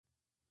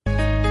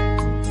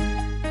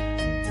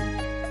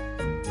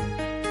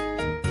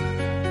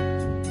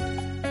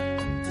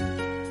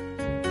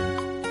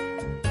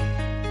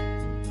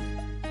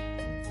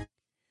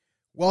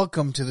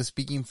Welcome to the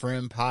Speaking for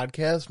Him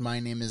podcast.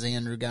 My name is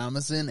Andrew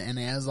Gomison, and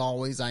as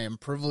always, I am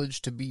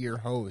privileged to be your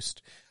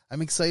host.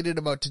 I'm excited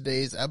about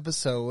today's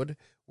episode,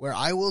 where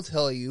I will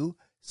tell you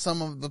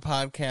some of the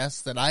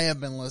podcasts that I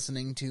have been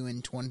listening to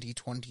in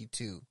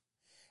 2022.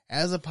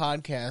 As a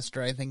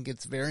podcaster, I think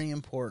it's very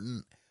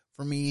important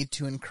for me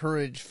to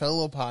encourage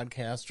fellow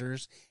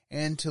podcasters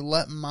and to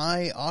let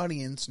my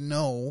audience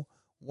know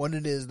what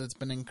it is that's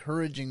been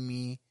encouraging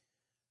me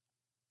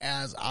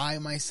as I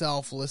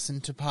myself listen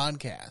to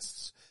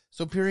podcasts.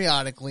 So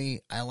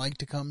periodically, I like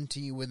to come to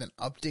you with an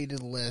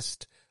updated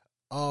list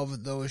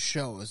of those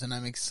shows, and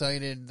I'm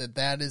excited that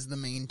that is the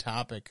main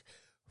topic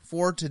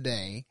for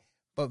today.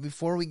 But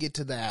before we get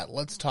to that,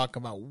 let's talk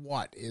about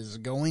what is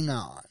going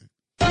on.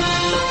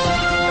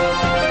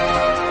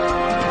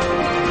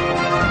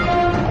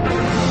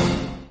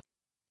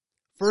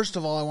 First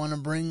of all, I want to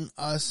bring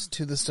us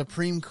to the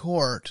Supreme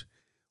Court,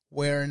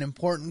 where an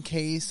important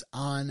case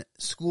on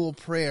school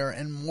prayer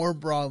and more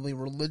broadly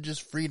religious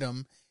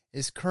freedom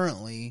is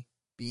currently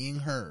being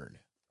heard.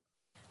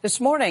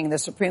 This morning, the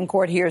Supreme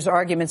Court hears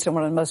arguments in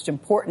one of the most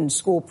important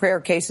school prayer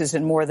cases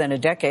in more than a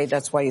decade.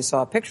 That's why you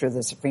saw a picture of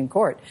the Supreme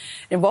Court.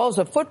 It involves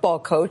a football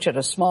coach at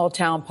a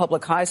small-town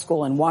public high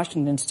school in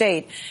Washington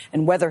State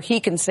and whether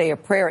he can say a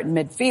prayer at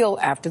midfield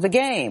after the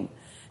game.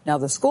 Now,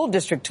 the school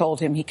district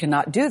told him he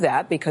cannot do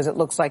that because it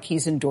looks like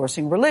he's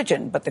endorsing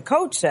religion. But the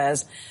coach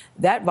says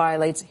that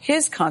violates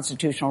his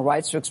constitutional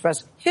rights to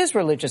express his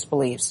religious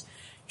beliefs.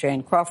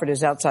 Jan Crawford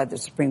is outside the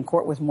Supreme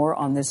Court with more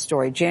on this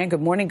story. Jan,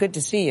 good morning. Good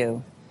to see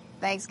you.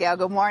 Thanks, Gail.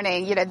 Good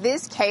morning.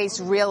 This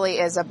case really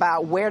is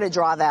about where to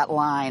draw that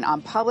line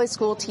on public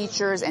school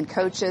teachers and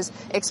coaches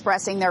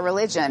expressing their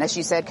religion. As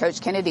you said, Coach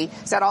Kennedy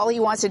said all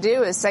he wants to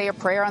do is say a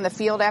prayer on the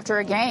field after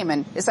a game,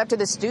 and it's up to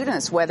the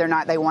students whether or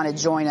not they want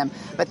to join him.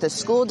 But the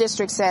school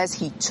district says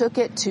he took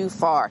it too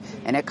far,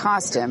 and it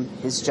cost him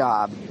his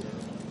job.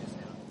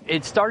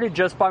 It started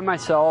just by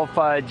myself,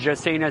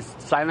 just saying a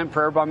silent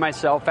prayer by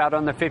myself out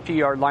on the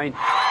 50-yard line.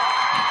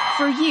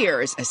 For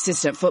years,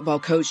 assistant football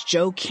coach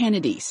Joe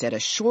Kennedy said a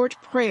short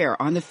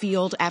prayer on the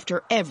field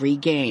after every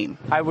game.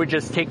 I would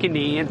just take a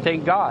knee and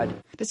thank God.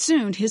 But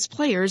soon his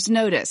players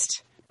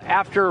noticed.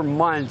 After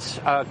months,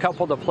 a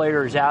couple of the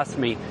players asked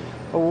me,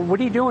 well, what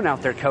are you doing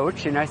out there,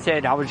 Coach? And I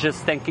said, I was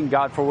just thanking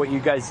God for what you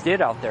guys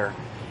did out there.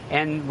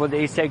 And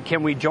they said,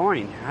 can we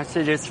join? I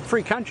said, it's a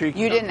free country.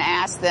 You didn't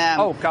ask them.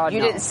 Oh, God, You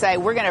no. didn't say,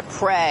 we're going to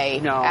pray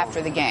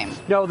after the game.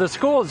 No, the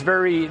school is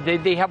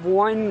they have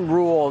one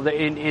rule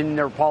in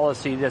their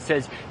policy that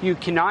says you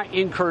cannot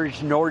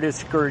encourage nor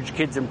discourage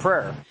kids in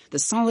prayer. The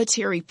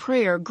solitary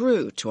prayer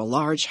grew to a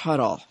large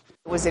huddle.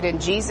 Was it in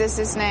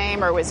Jesus'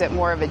 name, or was it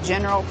more of a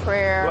general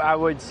prayer? I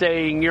would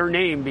say in your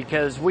name,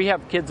 because we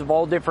have kids of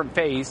all different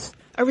faiths.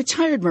 A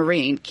retired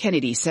Marine,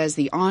 Kennedy says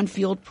the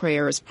on-field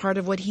prayer is part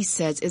of what he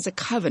says is a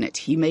covenant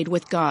he made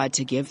with God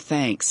to give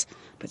thanks.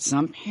 But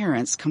some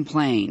parents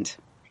complained.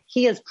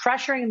 He is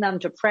pressuring them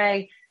to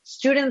pray.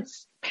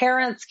 Students,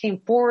 parents came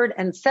forward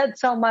and said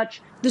so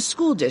much. The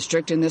school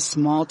district in this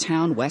small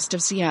town west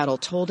of Seattle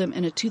told him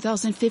in a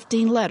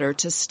 2015 letter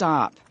to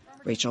stop.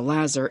 Rachel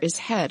Lazar is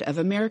head of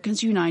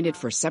Americans United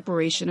for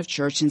Separation of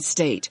Church and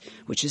State,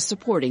 which is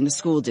supporting the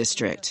school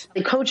district.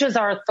 The coaches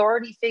are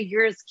authority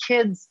figures.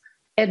 Kids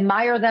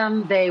admire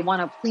them. They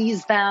want to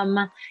please them.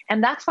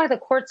 And that's why the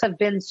courts have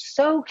been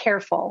so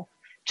careful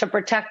to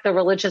protect the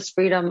religious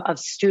freedom of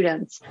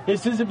students.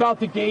 This is about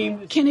the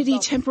game. Kennedy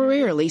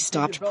temporarily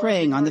stopped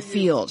praying on the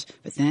field,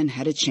 but then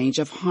had a change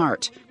of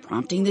heart,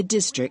 prompting the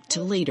district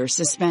to later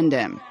suspend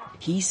him.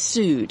 He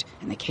sued,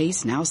 and the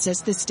case now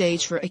sets the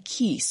stage for a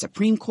key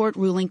Supreme Court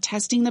ruling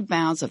testing the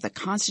bounds of the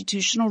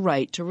constitutional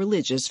right to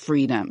religious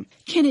freedom.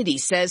 Kennedy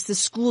says the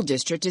school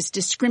district is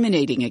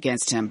discriminating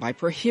against him by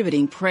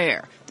prohibiting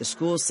prayer. The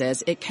school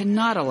says it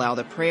cannot allow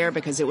the prayer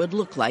because it would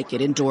look like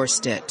it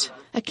endorsed it.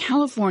 A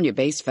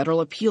California-based federal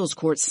appeals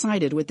court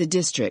sided with the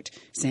district,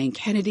 saying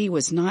Kennedy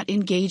was not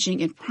engaging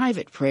in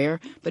private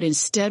prayer, but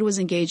instead was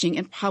engaging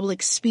in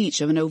public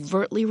speech of an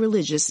overtly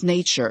religious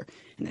nature.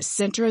 In the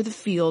center of the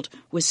field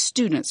was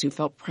students who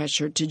felt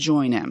pressured to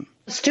join him.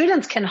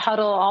 Students can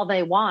huddle all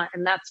they want,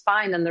 and that's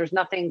fine, and there's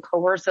nothing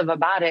coercive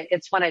about it.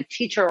 It's when a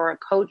teacher or a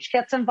coach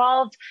gets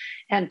involved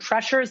and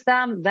pressures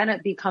them, then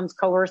it becomes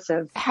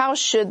coercive. How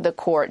should the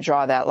court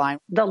draw that line?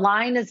 The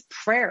line is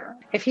prayer.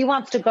 If he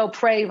wants to go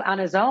pray on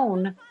his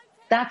own,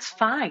 that's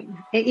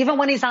fine, even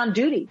when he's on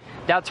duty.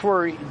 That's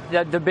where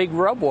the big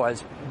rub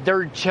was.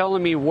 They're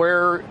telling me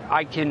where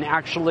I can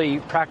actually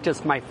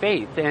practice my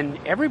faith, and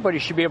everybody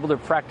should be able to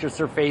practice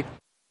their faith.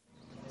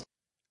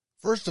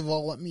 First of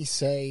all, let me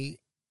say,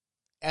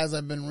 as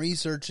I've been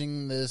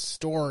researching this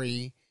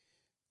story,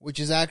 which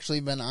has actually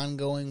been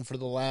ongoing for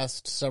the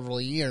last several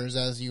years,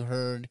 as you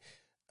heard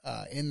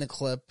in the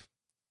clip,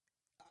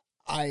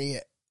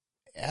 I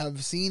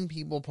have seen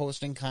people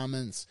posting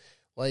comments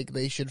like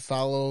they should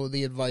follow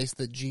the advice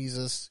that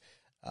Jesus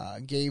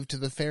gave to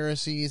the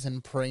Pharisees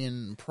and pray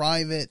in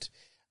private,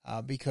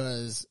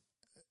 because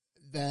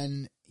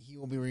then he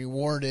will be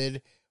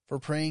rewarded for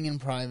praying in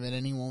private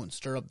and he won't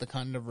stir up the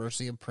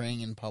controversy of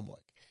praying in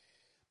public.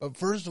 But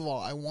first of all,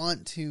 I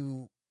want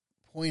to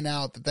point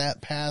out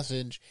that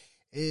passage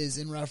is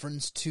in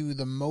reference to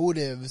the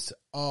motives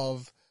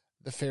of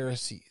the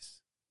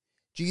Pharisees.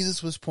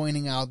 Jesus was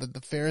pointing out that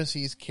the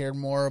Pharisees cared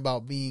more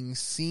about being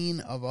seen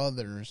of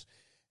others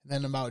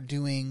than about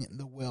doing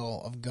the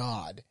will of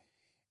God.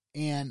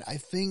 And I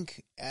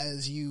think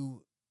as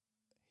you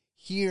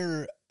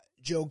hear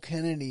Joe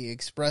Kennedy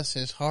express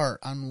his heart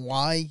on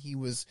why he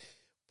was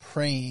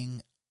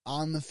praying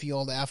on the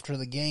field after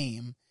the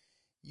game,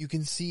 you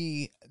can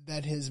see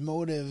that his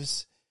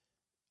motives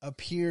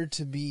appear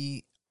to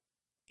be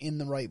in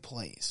the right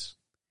place.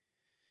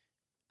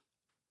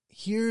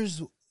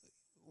 Here's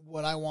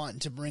what I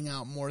want to bring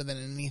out more than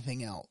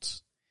anything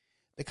else.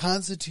 The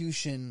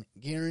Constitution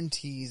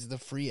guarantees the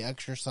free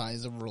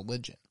exercise of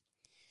religion.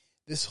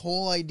 This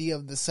whole idea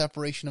of the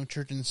separation of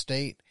church and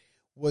state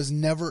was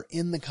never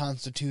in the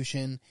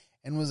Constitution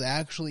and was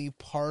actually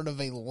part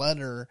of a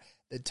letter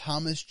that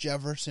Thomas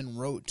Jefferson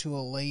wrote to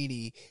a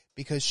lady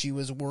because she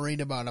was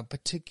worried about a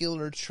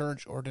particular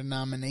church or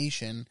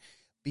denomination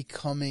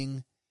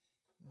becoming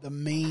the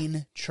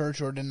main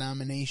church or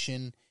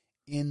denomination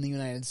in the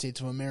United States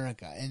of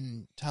America.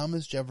 And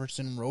Thomas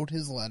Jefferson wrote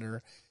his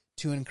letter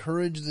to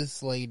encourage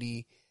this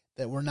lady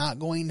that we're not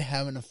going to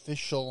have an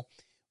official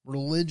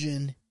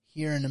religion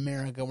here in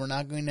America. We're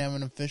not going to have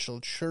an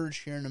official church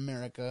here in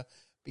America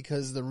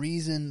because the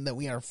reason that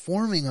we are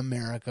forming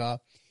America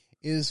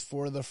is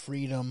for the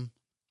freedom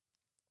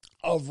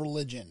of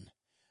religion,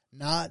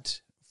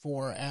 not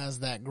for, as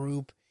that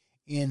group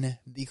in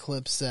the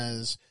clip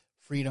says,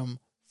 freedom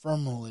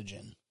from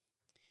religion.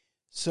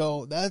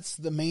 So that's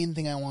the main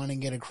thing I want to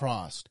get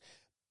across.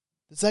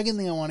 The second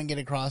thing I want to get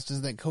across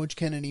is that Coach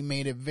Kennedy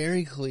made it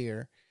very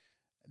clear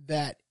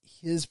that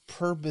his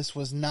purpose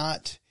was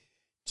not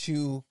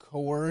to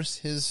coerce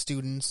his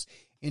students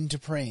into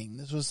praying.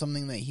 This was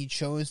something that he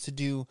chose to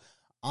do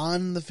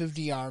on the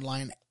 50-yard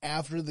line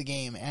after the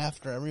game,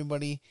 after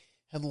everybody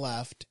had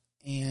left,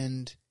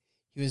 and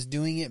he was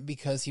doing it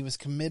because he was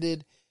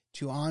committed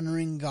to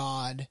honoring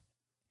God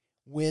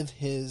with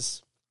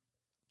his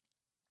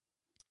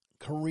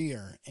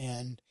career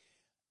and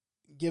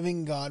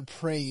giving God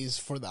praise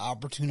for the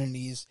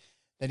opportunities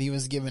that he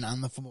was given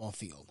on the football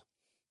field.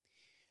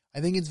 I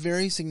think it's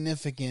very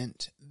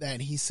significant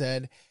that he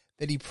said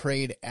that he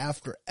prayed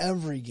after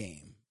every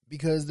game,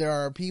 because there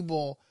are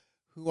people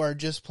who are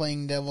just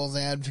playing devil's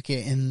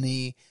advocate in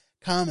the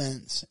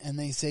comments, and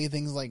they say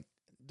things like,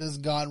 does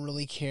God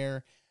really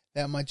care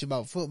that much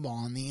about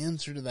football? And the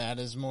answer to that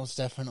is most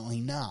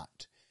definitely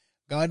not.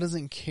 God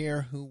doesn't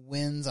care who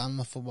wins on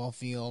the football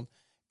field.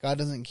 God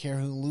doesn't care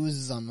who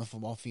loses on the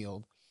football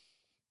field.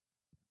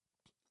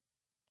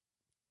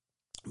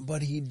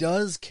 But he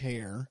does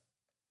care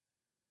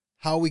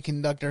how we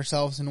conduct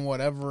ourselves in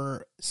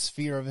whatever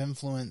sphere of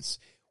influence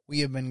we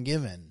have been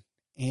given.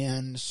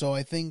 And so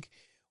I think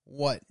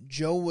what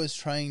Joe was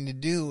trying to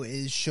do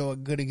is show a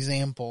good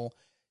example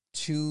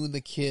to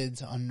the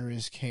kids under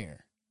his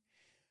care.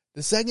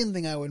 The second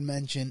thing I would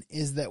mention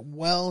is that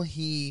while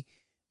he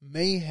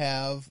may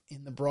have,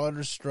 in the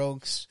broader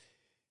strokes,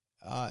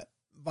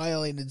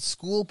 violated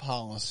school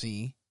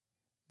policy,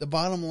 the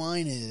bottom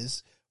line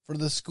is, for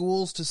the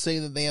schools to say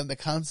that they have the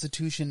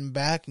Constitution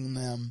backing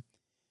them,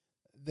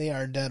 they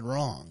are dead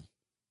wrong.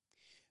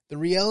 The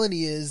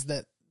reality is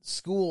that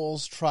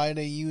schools try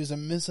to use a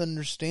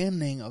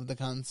misunderstanding of the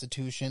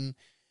Constitution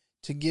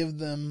to give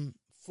them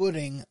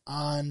footing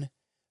on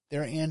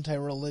their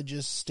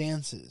anti-religious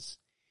stances.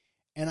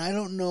 And I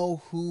don't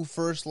know who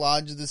first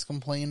lodged this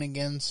complaint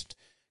against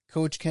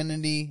Coach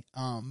Kennedy,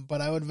 but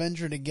I would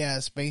venture to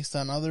guess, based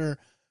on other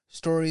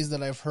stories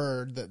that I've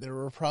heard, that there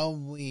were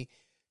probably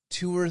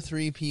 2 or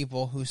 3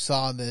 people who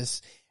saw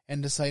this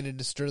and decided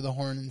to stir the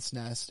hornet's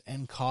nest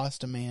and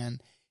cost a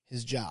man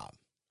his job.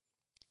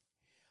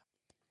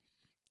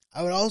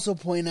 I would also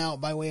point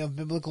out, by way of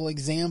biblical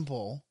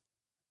example,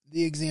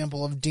 the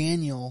example of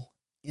Daniel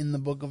in the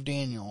book of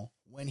Daniel,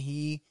 when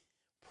he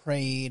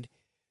prayed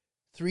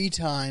 3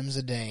 times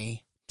a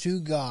day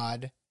to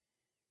God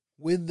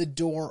with the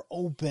door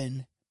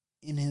open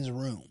in his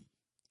room.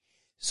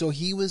 So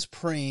he was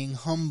praying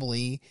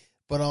humbly,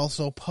 but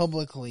also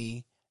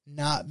publicly,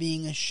 not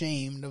being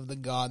ashamed of the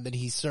God that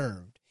he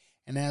served.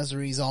 And as a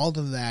result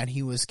of that,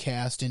 he was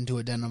cast into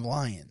a den of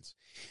lions.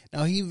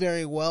 Now, he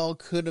very well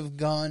could have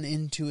gone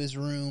into his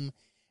room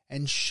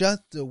and shut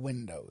the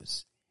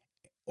windows,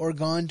 or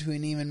gone to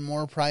an even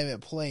more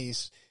private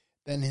place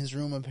than his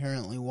room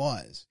apparently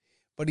was.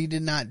 But he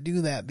did not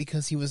do that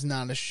because he was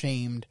not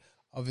ashamed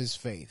of his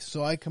faith.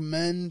 So I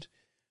commend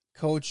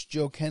Coach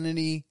Joe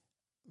Kennedy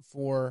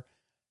for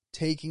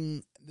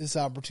taking this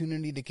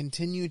opportunity to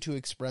continue to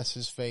express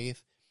his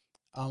faith.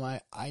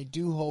 I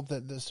do hope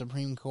that the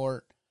Supreme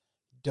Court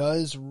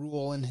does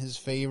rule in his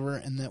favor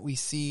and that we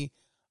see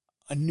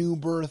a new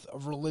birth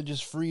of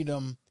religious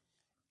freedom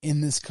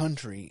in this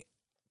country,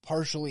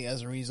 partially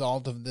as a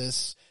result of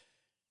this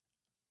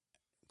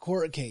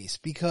court case,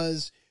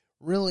 because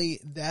really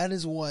that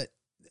is what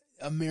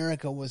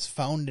America was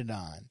founded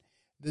on.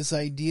 This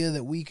idea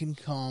that we can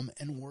come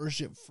and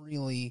worship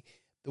freely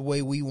the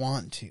way we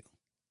want to.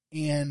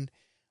 And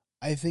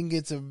I think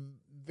it's a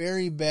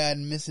very bad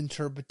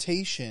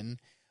misinterpretation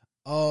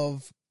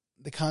of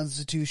the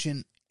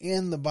Constitution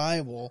and the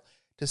Bible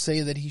to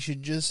say that he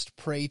should just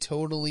pray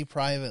totally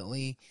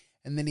privately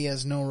and that he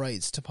has no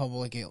rights to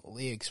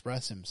publicly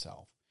express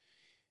himself.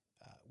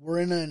 We're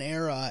in an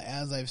era,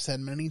 as I've said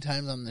many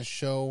times on this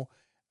show,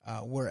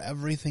 where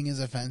everything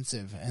is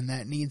offensive, and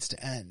that needs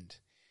to end.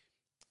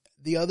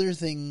 The other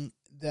thing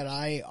that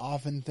I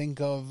often think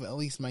of, at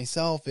least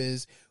myself,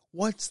 is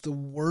what's the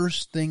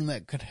worst thing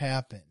that could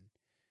happen?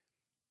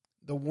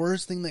 The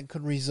worst thing that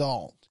could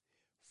result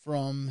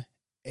from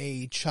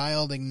a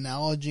child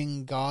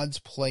acknowledging God's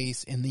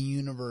place in the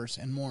universe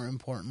and, more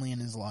importantly, in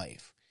his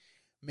life.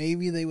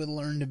 Maybe they would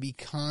learn to be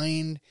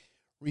kind,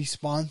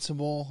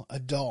 responsible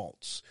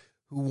adults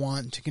who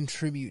want to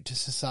contribute to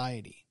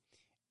society.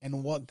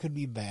 And what could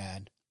be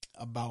bad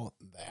about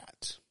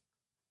that?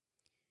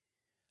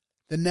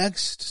 The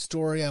next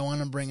story I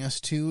want to bring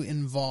us to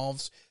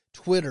involves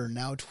Twitter.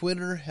 Now,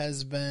 Twitter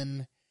has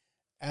been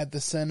at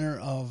the center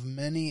of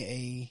many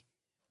a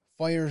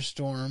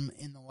firestorm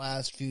in the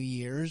last few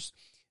years.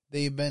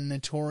 They've been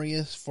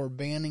notorious for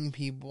banning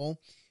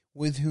people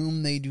with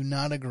whom they do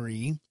not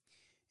agree,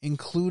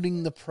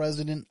 including the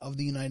President of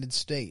the United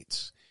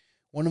States.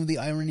 One of the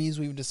ironies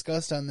we've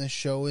discussed on this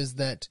show is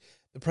that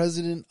the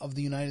President of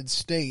the United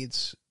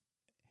States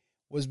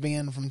was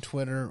banned from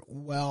Twitter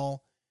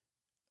while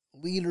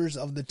leaders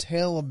of the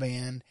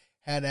Taliban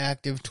had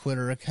active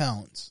Twitter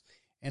accounts,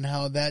 and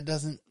how that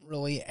doesn't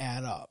really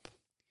add up.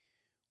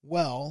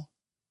 Well,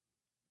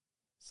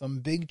 some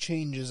big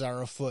changes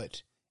are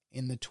afoot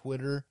in the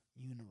Twitter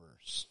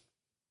universe.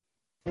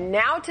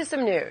 Now to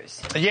some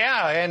news.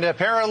 Yeah, and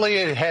apparently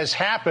it has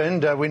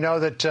happened. We know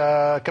that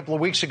a couple of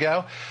weeks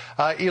ago,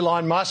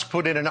 Elon Musk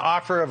put in an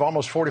offer of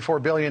almost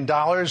 $44 billion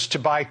to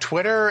buy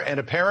Twitter, and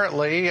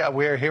apparently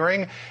we're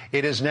hearing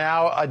it is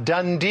now a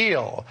done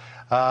deal.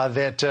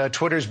 That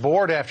Twitter's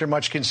board, after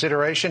much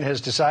consideration, has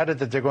decided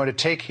that they're going to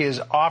take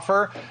his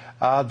offer.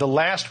 The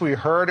last we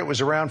heard, it was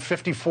around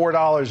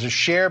 $54 a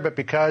share, but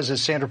because,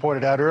 as Sandra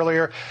pointed out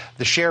earlier,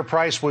 the share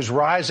price was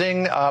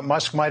rising,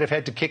 Musk might have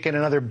had to kick in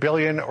another $1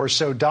 billion or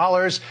so.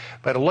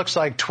 But it looks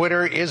like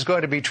Twitter is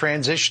going to be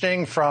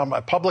transitioning from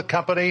a public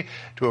company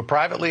to a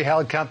privately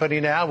held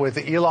company now with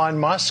Elon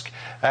Musk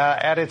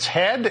at its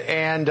head.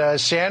 And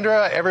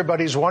Sandra,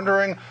 everybody's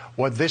wondering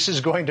what this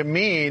is going to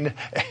mean.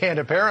 And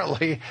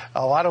apparently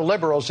a lot of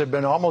liberals have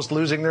been almost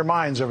losing their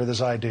minds over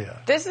this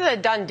idea. This is a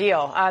done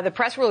deal. The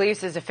press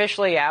release is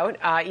officially out.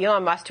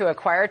 Elon Musk to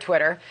acquire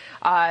Twitter.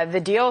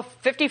 The deal,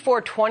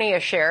 $54.20 a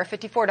share,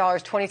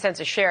 $54.20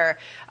 a share.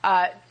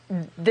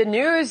 The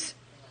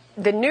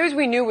news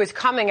we knew was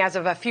coming as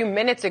of a few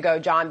minutes ago,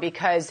 John,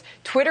 because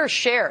Twitter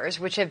shares,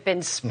 which have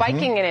been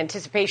spiking in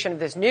anticipation of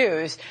this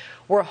news,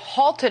 were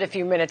halted a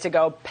few minutes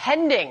ago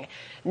pending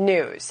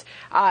news.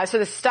 So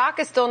the stock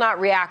is still not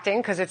reacting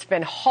because it's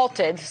been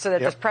halted so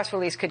that this press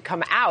release could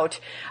come out.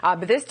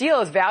 But this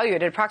deal is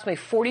valued at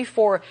approximately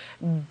 $44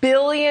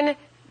 billion.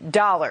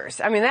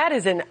 I mean, that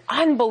is an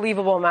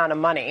unbelievable amount of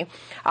money.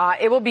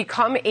 It will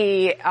become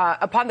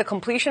upon the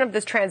completion of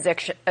this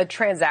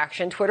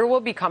transaction, Twitter will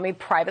become a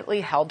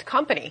privately held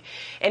company.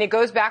 And it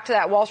goes back to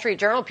that Wall Street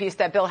Journal piece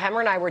that Bill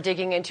Hemmer and I were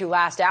digging into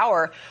last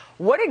hour.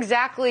 What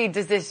exactly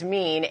does this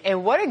mean,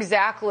 and what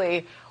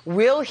exactly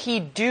will he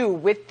do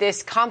with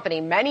this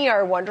company? Many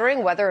are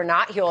wondering whether or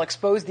not he'll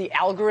expose the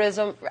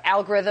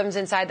algorithms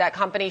inside that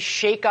company,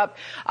 shake up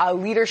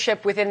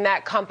leadership within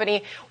that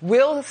company.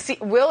 Will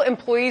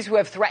employees who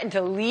have threatened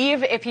to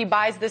leave if he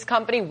buys this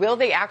company, will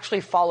they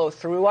actually follow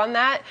through on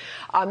that?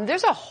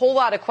 There's a whole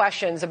lot of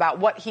questions about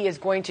what he is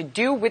going to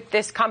do with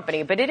this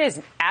company, but it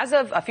is, as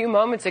of a few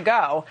moments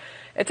ago,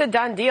 it's a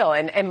done deal,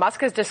 and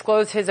Musk has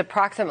disclosed his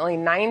approximately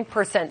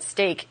 9%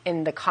 stake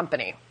in the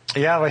company.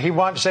 Yeah, well,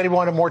 he said he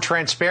wanted more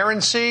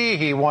transparency.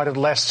 He wanted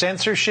less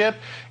censorship.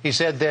 He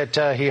said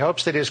that he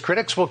hopes that his own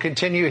critics will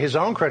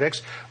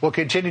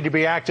continue to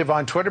be active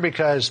on Twitter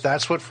because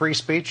that's what free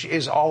speech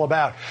is all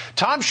about.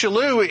 Tom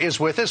Shalhoub is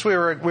with us. We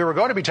were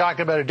going to be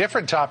talking about a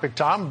different topic,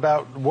 Tom,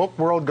 about woke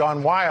world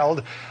gone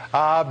wild.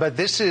 But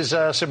this is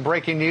some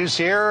breaking news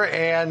here,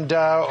 and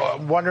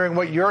wondering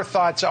what your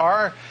thoughts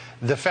are.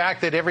 The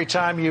fact that every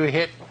time you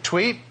hit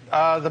tweet,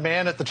 the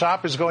man at the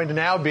top is going to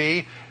now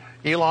be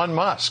Elon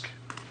Musk.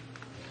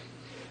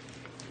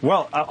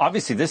 Well,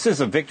 obviously, this is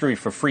a victory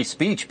for free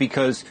speech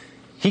because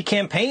he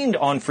campaigned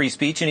on free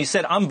speech and he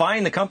said, I'm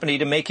buying the company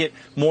to make it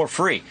more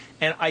free.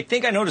 And I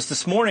think I noticed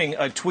this morning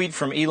a tweet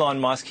from Elon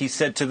Musk. He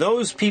said, to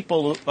those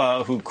people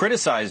who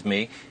criticized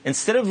me,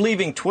 instead of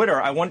leaving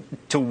Twitter, I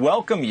want to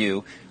welcome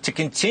you to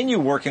continue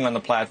working on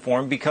the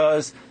platform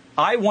because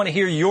I want to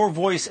hear your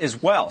voice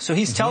as well. So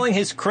he's telling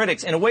his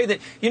critics in a way that,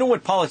 you know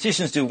what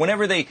politicians do?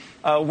 Whenever they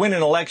win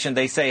an election,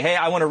 they say, hey,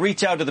 I want to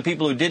reach out to the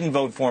people who didn't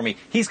vote for me.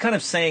 He's kind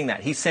of saying that.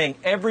 He's saying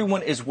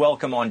everyone is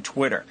welcome on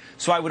Twitter.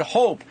 So I would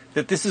hope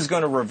that this is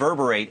going to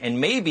reverberate,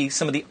 and maybe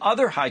some of the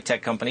other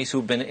high-tech companies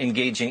who've been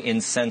engaging in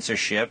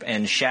censorship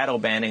and shadow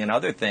banning and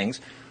other things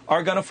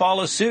are going to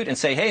follow suit and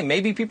say, hey,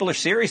 maybe people are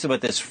serious about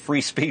this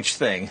free speech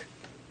thing.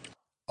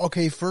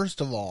 Okay,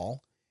 first of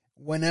all,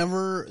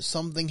 whenever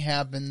something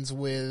happens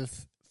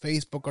with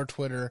Facebook or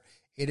Twitter,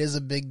 it is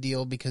a big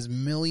deal because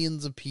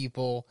millions of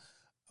people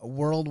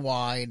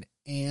worldwide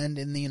and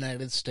in the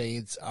United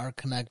States are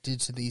connected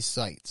to these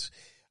sites.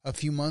 A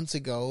few months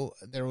ago,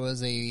 there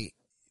was a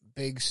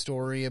big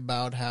story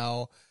about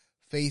how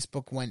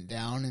Facebook went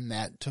down, and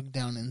that took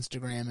down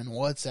Instagram and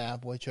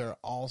WhatsApp, which are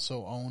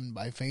also owned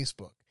by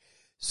Facebook.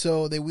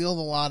 So they wield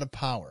a lot of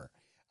power.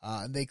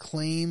 They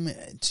claim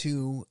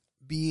to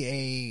be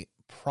a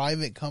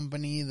private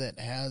company that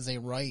has a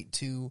right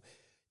to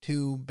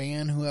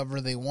ban whoever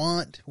they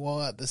want,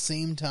 while at the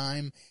same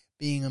time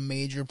being a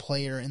major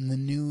player in the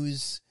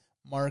news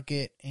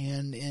market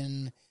and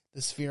in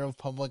the sphere of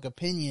public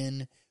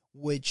opinion,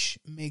 which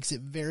makes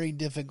it very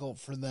difficult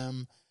for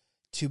them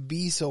to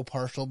be so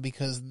partial,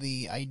 because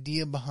the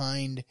idea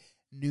behind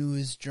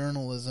news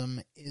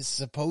journalism is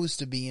supposed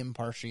to be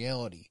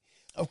impartiality.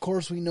 Of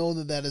course, we know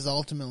that that is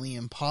ultimately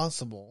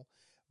impossible,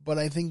 but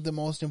I think the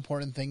most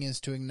important thing is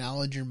to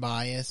acknowledge your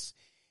bias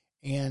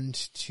and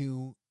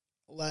to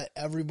let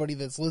everybody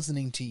that's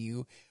listening to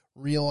you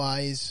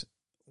realize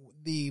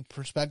the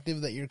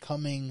perspective that you're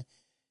coming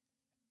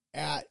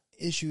at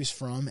issues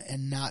from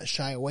and not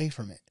shy away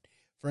from it.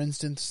 For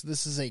instance,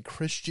 this is a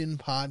Christian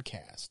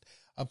podcast,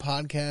 a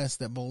podcast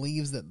that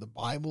believes that the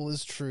Bible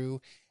is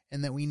true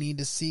and that we need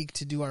to seek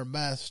to do our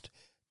best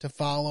to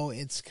follow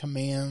its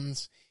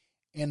commands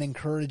and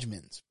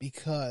encouragements,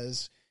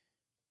 because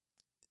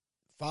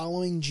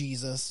following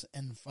Jesus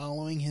and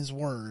following his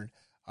word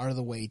are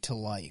the way to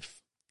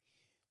life.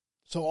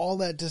 So all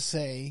that to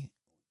say,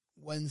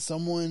 when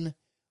someone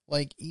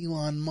like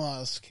Elon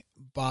Musk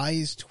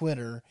buys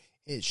Twitter,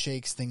 it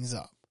shakes things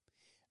up.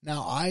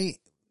 Now, I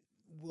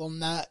will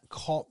not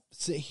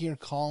sit here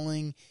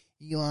calling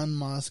Elon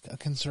Musk a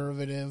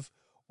conservative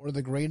or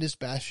the greatest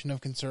bastion of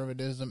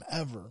conservatism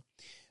ever.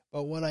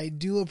 But what I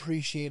do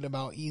appreciate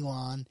about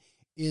Elon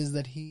is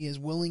that he is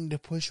willing to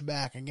push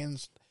back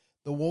against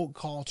the woke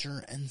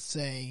culture and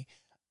say,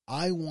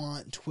 I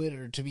want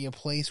Twitter to be a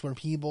place where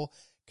people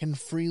can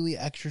freely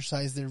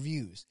exercise their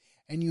views.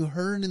 And you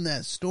heard in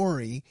that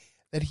story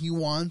that he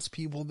wants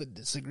people that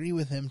disagree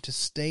with him to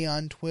stay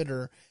on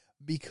Twitter,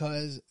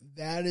 because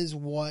that is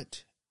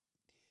what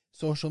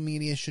social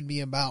media should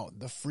be about,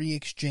 the free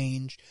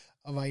exchange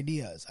of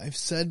ideas. I've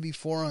said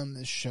before on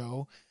this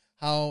show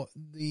how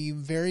the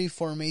very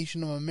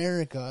formation of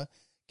America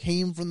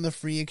came from the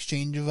free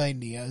exchange of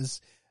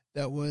ideas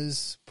that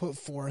was put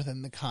forth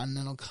in the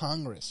Continental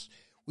Congress.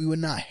 We would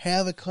not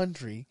have a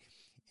country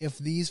if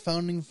these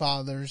founding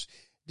fathers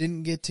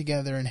didn't get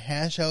together and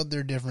hash out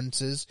their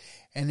differences,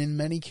 and in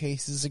many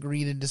cases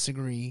agree to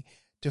disagree,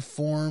 to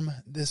form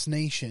this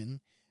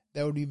nation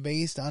that would be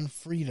based on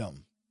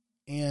freedom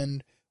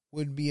and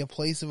would be a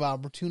place of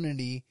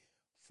opportunity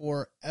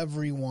for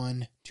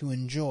everyone to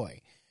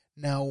enjoy.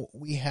 Now,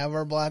 we have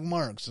our black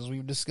marks, as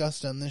we've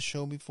discussed on this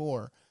show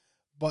before,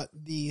 but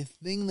the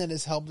thing that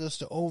has helped us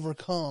to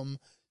overcome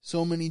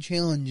so many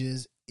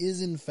challenges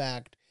is, in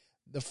fact,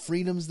 the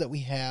freedoms that we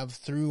have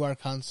through our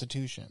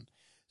Constitution.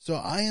 So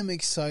I am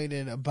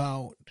excited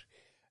about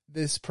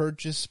this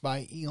purchase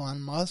by Elon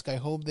Musk. I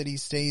hope that he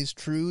stays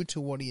true to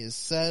what he has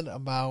said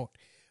about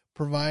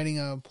providing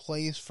a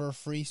place for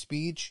free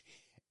speech,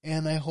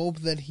 and I hope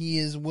that he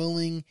is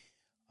willing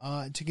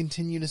to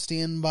continue to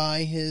stand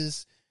by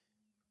his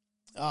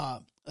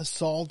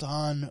assault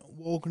on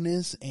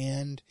wokeness,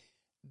 and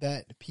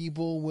that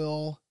people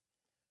will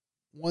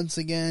once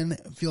again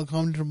feel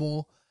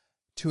comfortable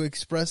to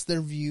express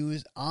their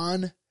views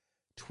on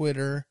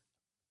Twitter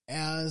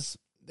as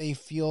they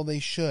feel they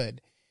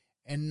should,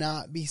 and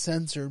not be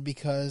censored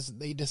because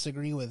they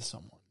disagree with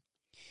someone.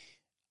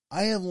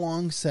 I have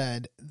long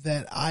said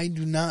that I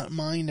do not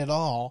mind at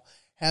all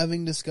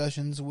having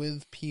discussions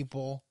with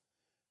people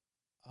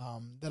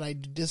that I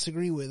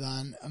disagree with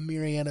on a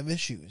myriad of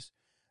issues.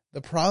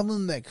 The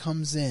problem that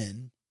comes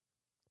in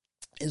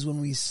is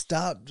when we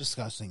stop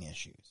discussing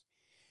issues,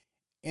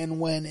 and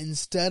when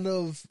instead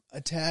of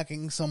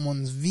attacking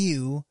someone's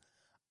view,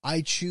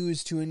 I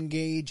choose to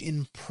engage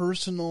in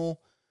personal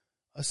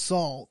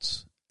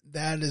assaults.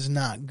 That is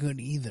not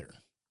good either.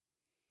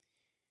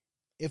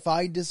 If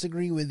I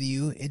disagree with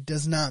you, it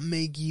does not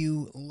make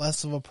you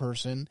less of a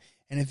person,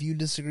 and if you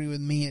disagree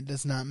with me, it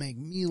does not make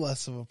me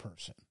less of a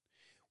person.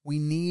 We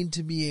need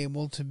to be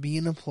able to be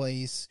in a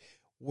place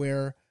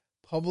where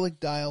public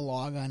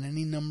dialogue on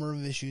any number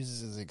of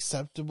issues is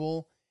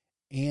acceptable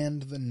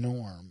and the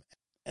norm.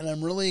 And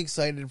I'm really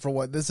excited for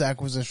what this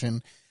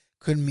acquisition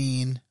could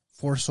mean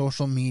for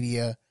social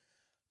media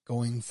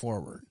going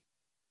forward.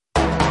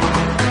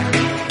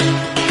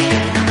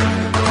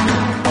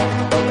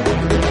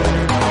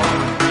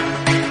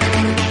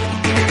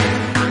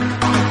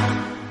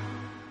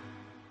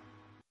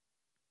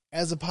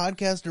 As a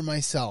podcaster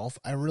myself,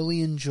 I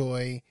really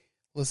enjoy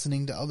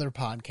listening to other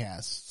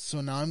podcasts.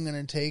 So now I'm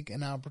going to take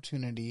an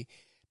opportunity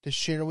to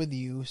share with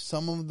you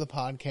some of the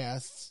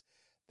podcasts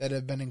that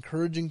have been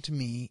encouraging to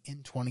me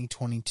in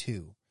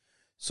 2022.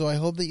 So I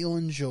hope that you'll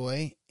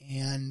enjoy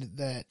and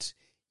that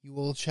you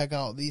will check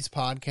out these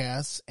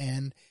podcasts,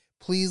 and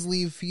please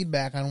leave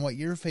feedback on what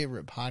your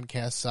favorite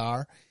podcasts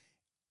are,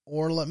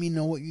 or let me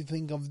know what you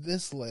think of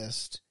this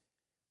list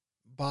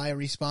by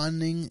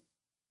responding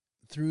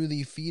through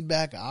the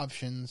feedback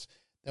options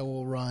that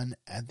will run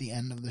at the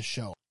end of the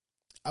show.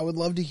 I would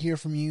love to hear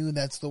from you.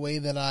 That's the way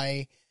that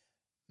I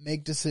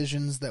make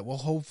decisions that will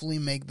hopefully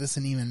make this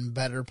an even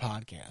better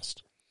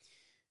podcast.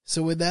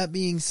 So with that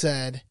being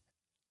said,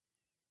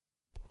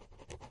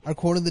 our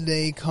quote of the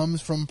day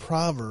comes from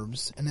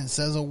Proverbs, and it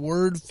says, "A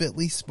word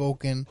fitly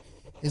spoken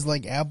is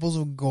like apples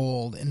of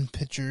gold in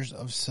pitchers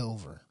of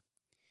silver."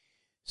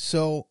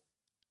 So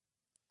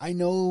I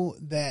know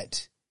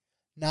that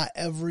not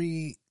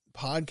every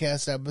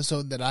podcast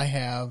episode that I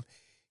have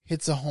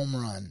hits a home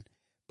run,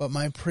 but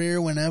my prayer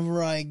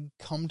whenever I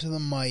come to the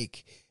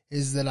mic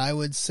is that I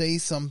would say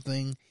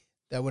something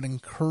that would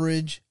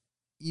encourage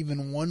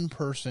even one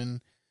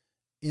person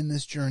in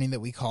this journey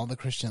that we call the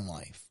Christian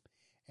life.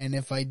 And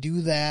if I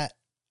do that,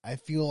 I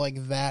feel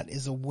like that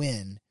is a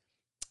win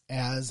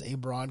as a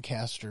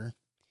broadcaster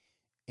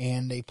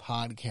and a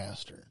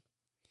podcaster.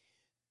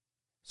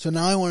 So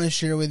now I want to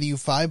share with you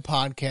 5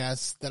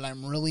 podcasts that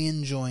I'm really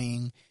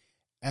enjoying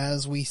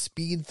as we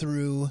speed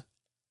through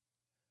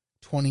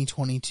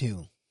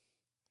 2022.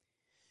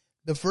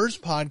 The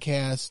first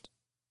podcast,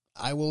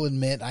 I will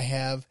admit I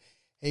have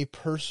a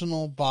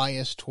personal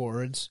bias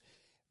towards,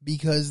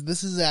 because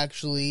this is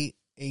actually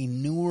a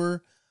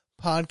newer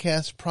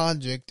podcast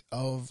project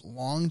of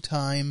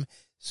longtime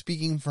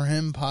Speaking for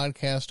Him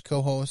podcast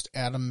co-host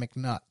Adam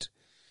McNutt.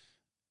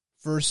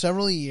 For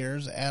several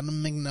years,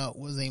 Adam McNutt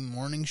was a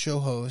morning show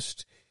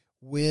host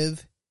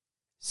with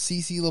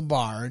Cece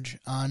LaBarge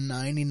on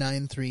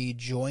 99.3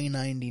 Joy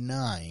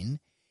 99,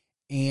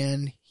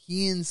 and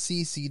he and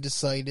Cece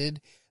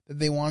decided that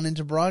they wanted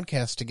to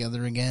broadcast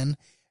together again,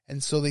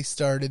 and so they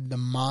started the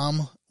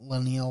Mom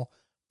Millennial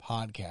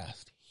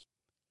podcast.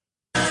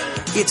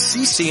 It's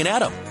Cece and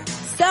Adam.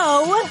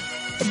 So,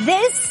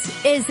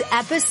 this is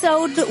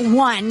episode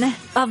 1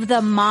 of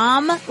the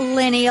Mom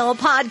Millennial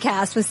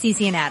podcast with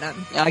Cece and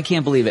Adam. I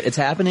can't believe it. It's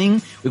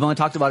happening. We've only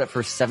talked about it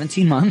for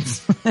 17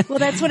 months. Well,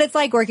 that's what it's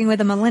like working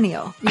with a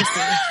millennial, you see.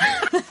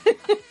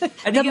 I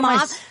had to get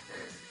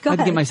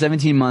my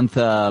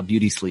 17-month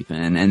beauty sleep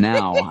in, and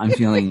now I'm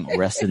feeling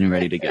rested and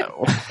ready to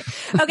go.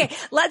 Okay,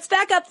 let's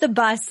back up the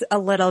bus a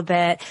little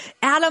bit.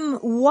 Adam,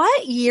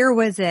 what year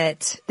was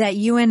it that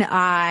you and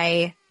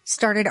I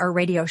started our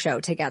radio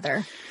show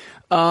together?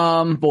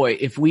 Boy,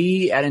 if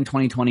we add in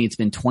 2020, it's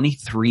been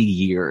 23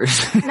 years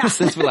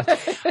since we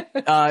left.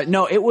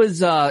 No, it was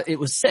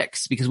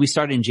 6, because we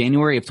started in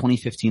January of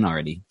 2015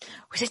 already.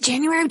 Was it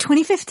January of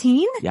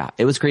 2015? Yeah,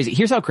 it was crazy.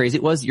 Here's how crazy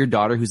it was. Your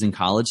daughter, who's in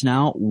college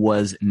now,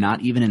 was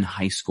not even in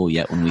high school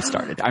yet when we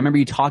started. I remember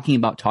you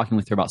talking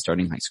with her about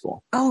starting high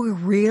school. Oh,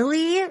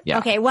 really? Yeah.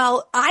 Okay,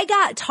 well, I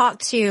got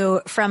talked to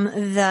from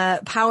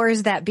the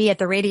powers that be at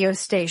the radio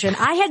station.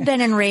 I had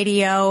been in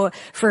radio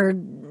for a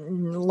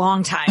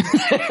long time.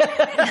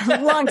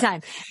 Long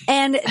time.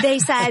 And they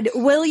said,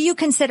 will you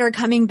consider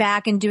coming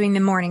back and doing the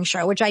morning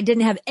show, which I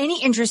didn't have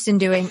any interest in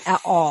doing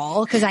at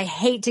all because I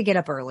hate to get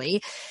up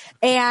early.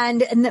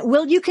 And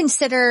will you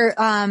consider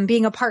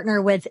being a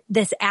partner with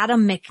this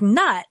Adam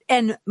McNutt?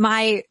 And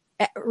my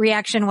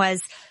reaction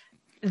was,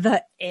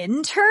 the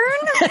intern?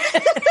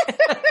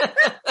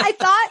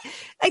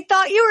 I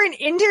thought you were an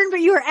intern, but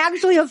you were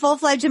actually a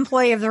full-fledged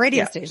employee of the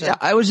radio station. Yeah,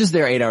 I was just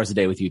there 8 hours a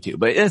day with you too,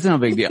 but it's no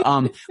big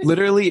deal.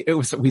 Literally,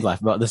 we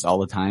laugh about this all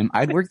the time.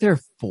 I'd worked there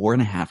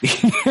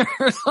 4.5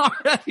 years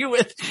already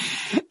with,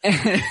 and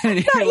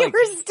I thought you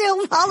were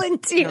still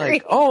volunteering.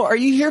 Like, oh, are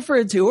you here for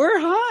a tour?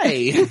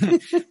 Hi.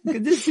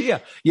 Good to see you.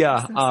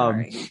 Yeah.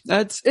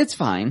 It's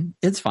fine.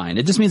 It's fine.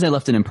 It just means I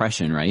left an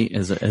impression, right?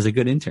 As a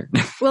good intern.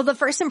 Well, the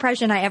first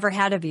impression I ever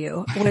had of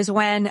you was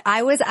when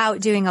I was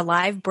out doing a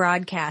live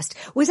broadcast.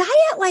 Was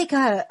I at like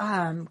a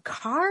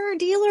car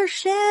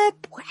dealership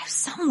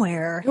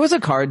somewhere? It was a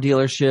car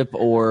dealership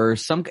or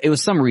it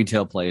was some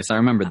retail place. I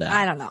remember that.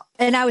 I don't know.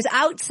 And I was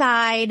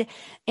outside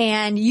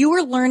and you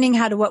were learning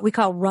how to what we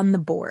call run the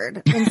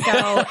board. And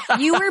so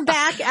you were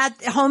back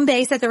at home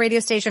base at the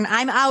radio station.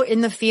 I'm out in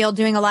the field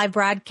doing a live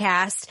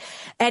broadcast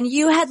and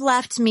you had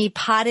left me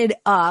potted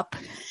up,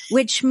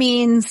 which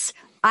means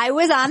I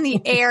was on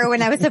the air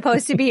when I was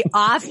supposed to be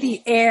off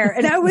the air.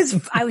 And I was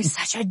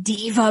such a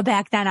diva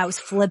back then. I was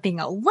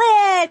flipping a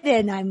lid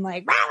and I'm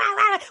like, rah, rah,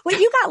 rah.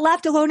 Well, you got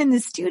left alone in the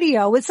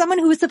studio with someone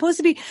who was supposed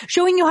to be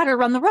showing you how to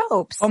run the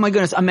ropes. Oh my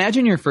goodness.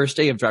 Imagine your first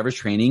day of driver's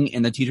training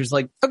and the teacher's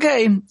like,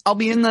 okay, I'll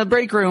be in the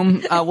break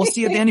room. We'll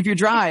see you at the end of your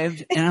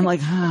drive. And I'm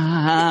like,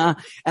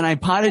 and I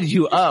potted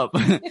you up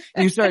and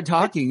you started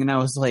talking and I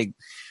was like,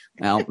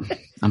 well,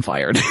 I'm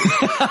fired.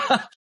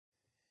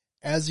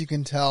 As you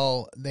can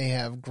tell, they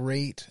have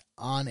great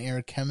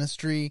on-air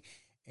chemistry,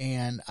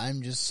 and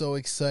I'm just so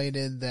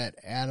excited that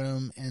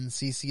Adam and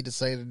Cece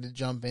decided to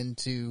jump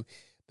into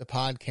the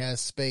podcast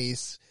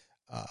space.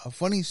 A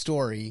funny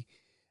story,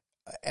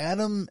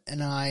 Adam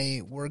and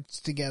I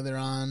worked together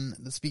on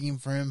the Speaking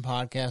for Him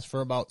podcast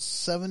for about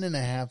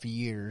 7.5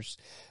 years,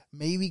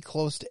 maybe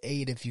close to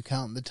 8 if you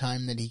count the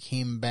time that he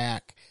came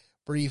back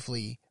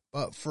briefly.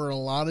 But for a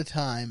lot of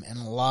time and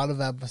a lot of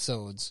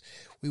episodes,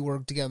 we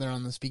worked together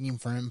on the Speaking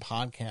for Him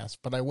podcast.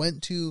 But I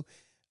went to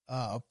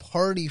a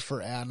party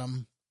for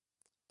Adam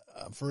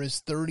for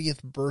his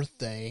 30th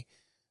birthday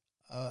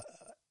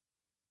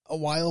a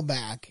while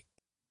back.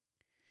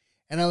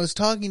 And I was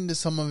talking to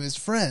some of his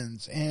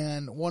friends,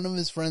 and one of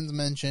his friends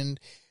mentioned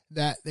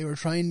that they were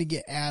trying to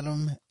get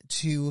Adam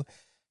to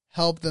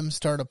help them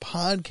start a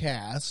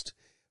podcast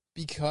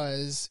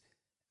because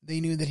they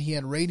knew that he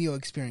had radio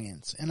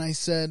experience. And I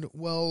said,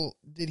 well,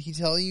 did he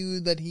tell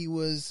you that he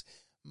was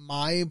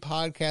my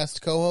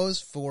podcast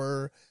co-host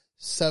for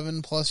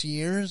 7+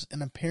 years?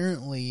 And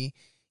apparently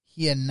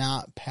he had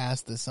not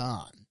passed this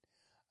on.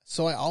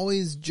 So I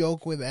always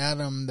joke with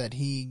Adam that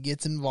he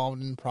gets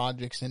involved in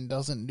projects and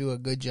doesn't do a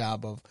good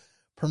job of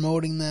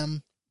promoting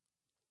them,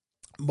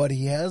 but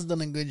he has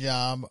done a good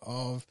job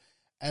of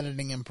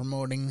editing and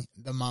promoting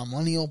the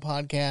Millennial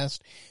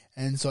podcast,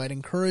 and so I'd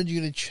encourage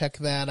you to check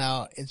that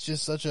out. It's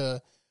just such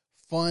a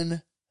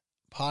fun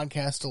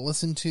podcast to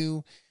listen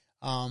to.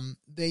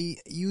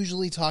 They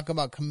usually talk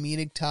about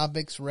comedic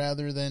topics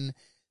rather than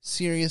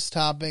serious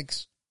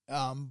topics,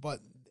 but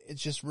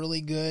it's just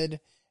really good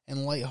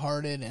and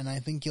lighthearted, and I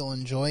think you'll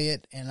enjoy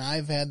it. And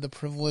I've had the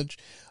privilege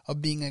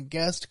of being a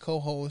guest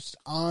co-host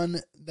on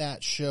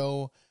that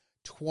show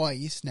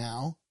twice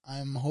now.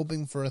 I'm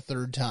hoping for a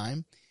third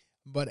time.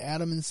 But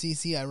Adam and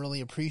Cece, I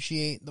really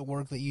appreciate the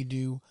work that you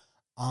do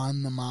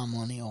on the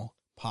Millennial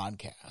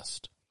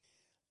podcast.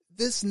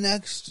 This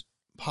next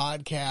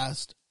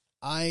podcast,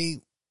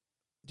 I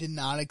did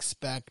not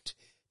expect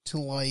to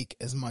like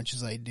as much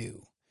as I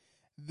do.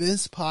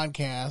 This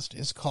podcast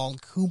is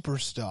called Cooper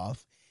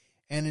Stuff,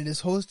 and it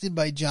is hosted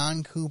by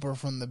John Cooper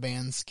from the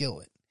band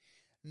Skillet.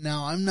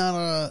 Now, I'm not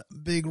a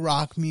big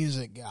rock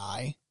music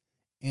guy,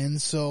 and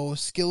so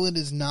Skillet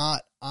is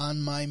not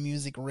on my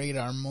music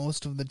radar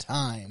most of the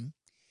time.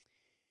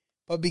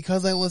 But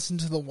because I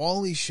listened to The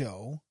Wally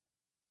Show,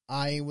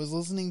 I was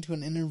listening to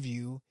an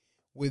interview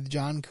with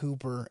John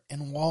Cooper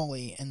and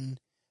Wally, and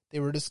they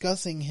were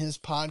discussing his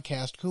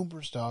podcast,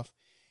 Cooper Stuff,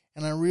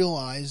 and I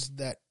realized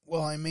that,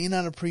 while I may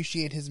not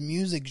appreciate his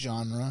music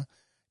genre,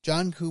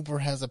 John Cooper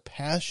has a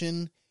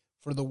passion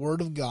for the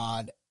Word of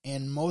God,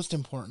 and most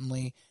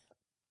importantly,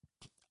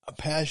 a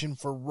passion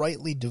for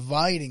rightly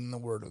dividing the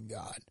Word of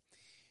God.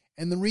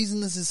 And the reason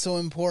this is so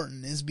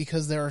important is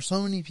because there are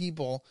so many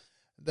people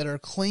that are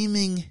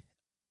claiming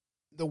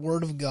the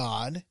Word of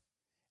God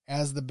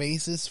as the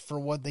basis for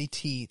what they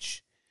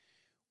teach,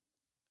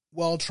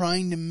 while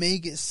trying to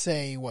make it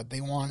say what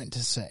they want it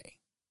to say.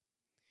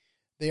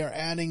 They are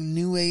adding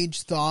New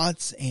Age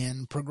thoughts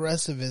and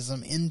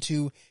progressivism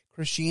into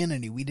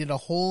Christianity. We did a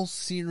whole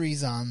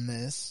series on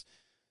this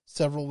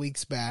several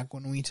weeks back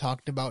when we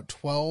talked about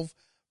 12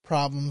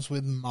 problems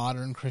with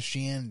modern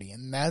Christianity.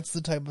 And that's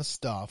the type of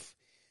stuff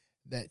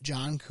that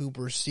John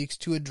Cooper seeks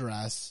to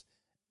address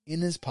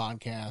in his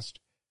podcast,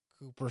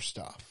 Cooper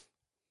Stuff.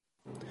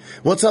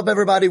 What's up,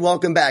 everybody?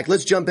 Welcome back.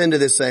 Let's jump into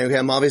this thing. Okay,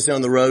 I'm obviously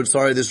on the road.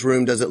 Sorry this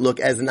room doesn't look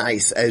as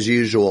nice as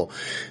usual.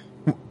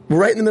 We're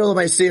right in the middle of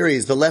my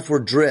series, The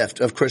Leftward Drift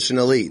of Christian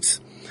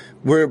Elites.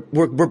 We're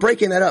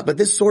breaking that up, but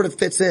this sort of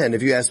fits in,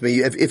 if you ask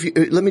me.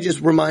 Let me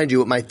just remind you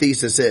what my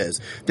thesis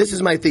is. This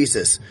is my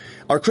thesis.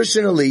 Our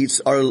Christian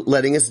elites are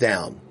letting us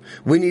down.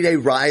 We need a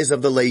rise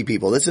of the lay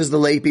people. This is the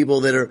lay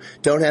people that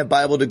don't have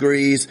Bible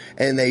degrees,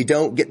 and they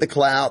don't get the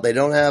clout. They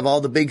don't have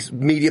all the big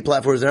media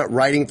platforms. They're not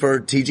writing for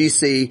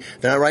TGC.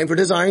 They're not writing for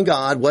Desiring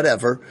God,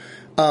 whatever.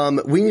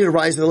 We need to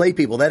rise to the lay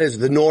people. That is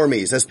the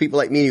normies. That's people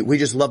like me. We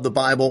just love the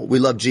Bible. We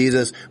love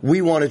Jesus.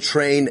 We want to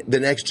train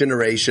the next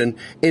generation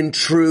in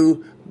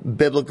true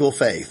biblical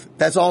faith.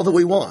 That's all that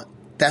we want.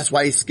 That's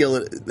why this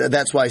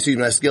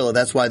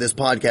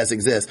podcast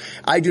exists.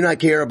 I do not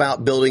care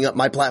about building up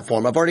my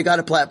platform. I've already got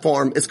a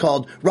platform. It's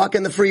called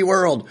Rockin' the Free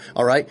World.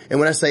 All right. And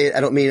when I say it, I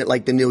don't mean it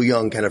like the Neil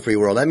Young kind of free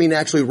world. I mean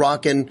actually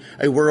rocking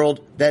a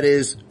world that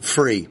is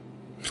free.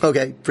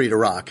 Okay, free to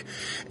rock.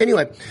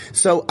 Anyway,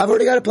 so I've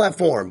already got a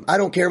platform. I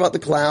don't care about the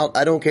clout.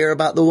 I don't care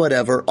about the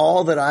whatever.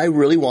 All that I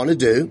really want to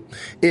do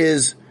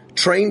is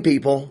train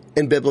people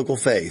in biblical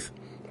faith.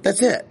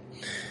 That's it.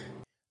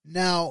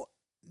 Now,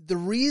 the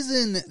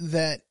reason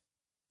that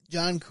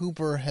John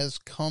Cooper has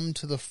come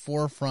to the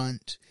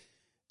forefront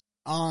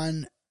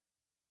on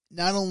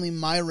not only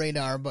my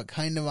radar, but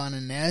kind of on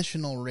a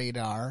national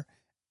radar,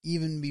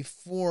 even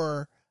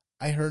before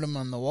I heard him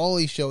on the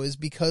Wally Show, is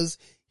because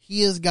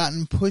he has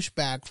gotten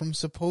pushback from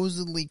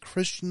supposedly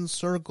Christian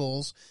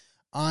circles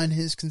on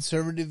his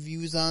conservative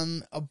views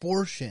on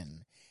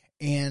abortion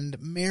and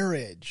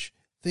marriage,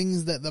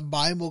 things that the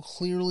Bible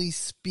clearly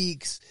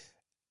speaks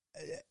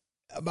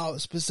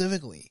about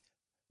specifically.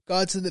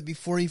 God said that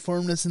before he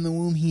formed us in the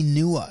womb, he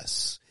knew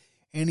us.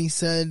 And he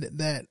said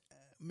that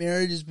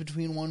marriage is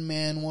between one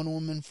man, one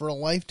woman for a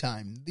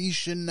lifetime. These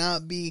should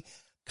not be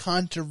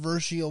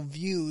controversial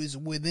views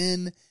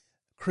within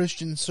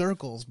Christian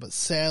circles, but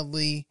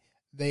sadly,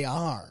 they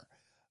are.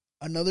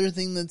 Another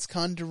thing that's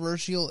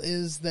controversial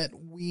is that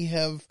we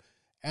have,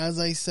 as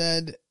I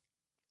said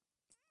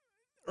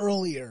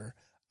earlier,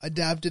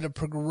 adapted a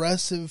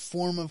progressive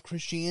form of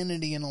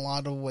Christianity in a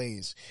lot of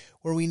ways,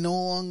 where we no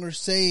longer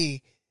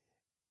say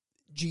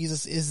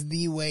Jesus is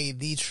the way,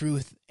 the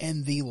truth,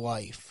 and the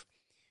life,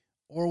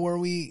 or where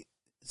we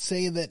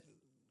say that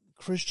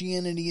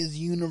Christianity is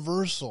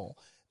universal,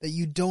 that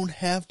you don't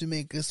have to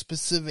make a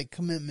specific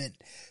commitment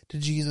to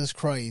Jesus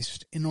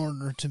Christ in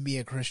order to be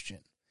a Christian.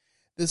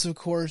 This, of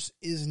course,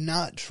 is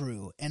not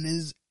true and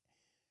is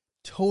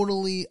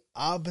totally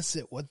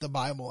opposite what the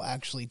Bible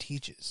actually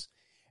teaches.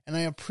 And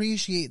I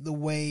appreciate the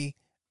way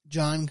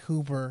John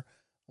Cooper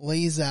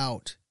lays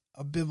out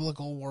a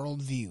biblical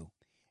worldview.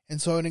 And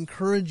so I would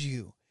encourage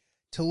you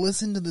to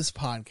listen to this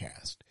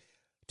podcast,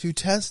 to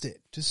test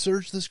it, to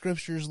search the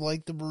scriptures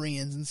like the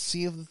Bereans and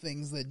see if the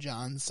things that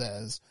John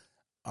says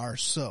are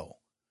so.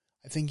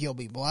 I think you'll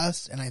be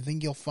blessed, and I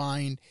think you'll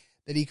find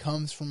that he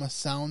comes from a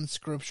sound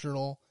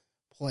scriptural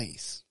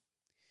place.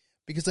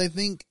 Because I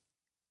think,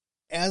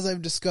 as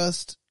I've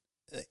discussed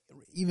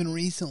even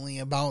recently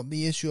about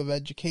the issue of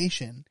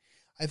education,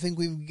 I think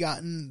we've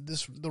gotten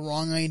the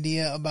wrong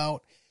idea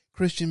about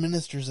Christian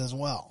ministers as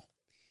well.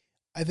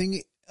 I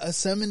think a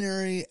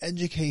seminary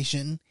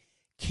education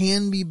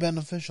can be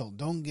beneficial,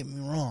 don't get me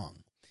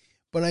wrong.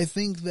 But I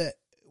think that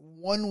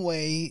one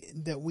way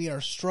that we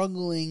are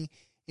struggling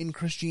in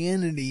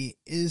Christianity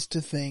is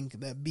to think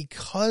that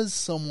because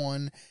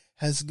someone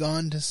has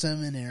gone to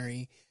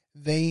seminary,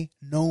 they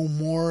know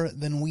more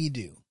than we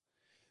do.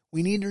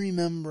 We need to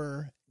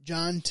remember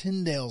John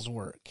Tyndale's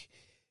work.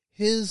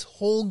 His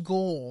whole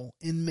goal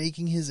in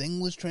making his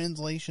English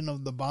translation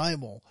of the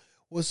Bible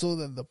was so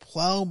that the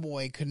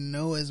plowboy could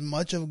know as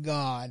much of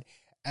God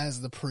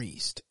as the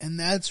priest. And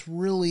that's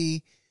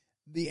really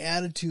the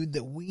attitude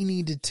that we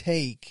need to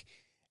take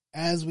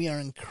as we are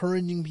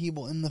encouraging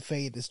people in the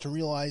faith, is to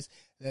realize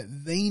that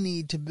they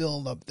need to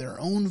build up their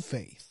own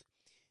faith.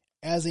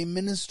 As a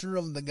minister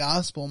of the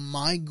gospel,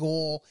 my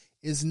goal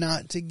is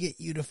not to get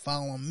you to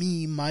follow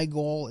me. My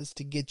goal is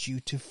to get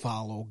you to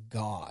follow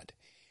God.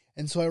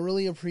 And so I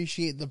really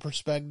appreciate the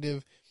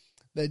perspective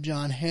that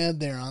John had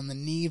there on the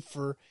need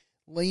for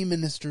lay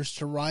ministers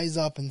to rise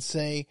up and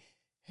say,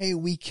 hey,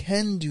 we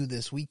can do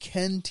this. We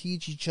can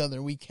teach each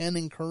other. We can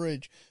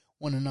encourage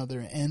one another.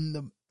 And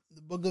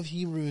the book of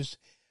Hebrews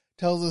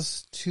tells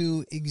us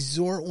to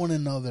exhort one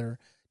another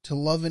to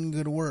love and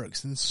good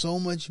works, and so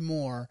much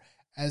more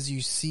as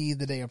you see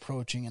the day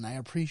approaching. And I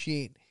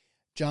appreciate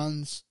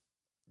John's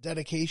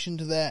dedication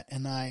to that,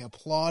 and I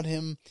applaud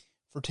him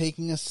for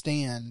taking a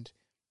stand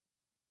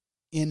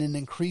in an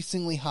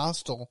increasingly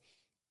hostile,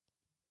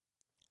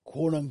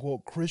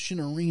 quote-unquote,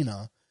 Christian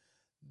arena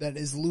that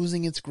is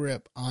losing its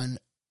grip on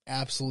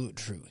absolute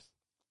truth.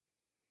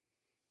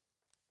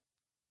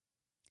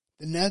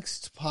 The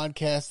next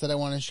podcast that I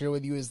want to share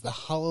with you is the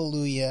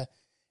Hallelujah,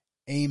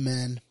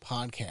 Amen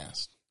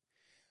podcast.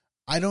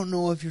 I don't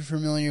know if you're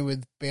familiar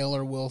with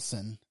Baylor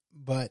Wilson,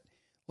 but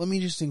let me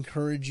just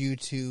encourage you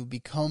to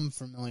become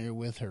familiar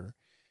with her.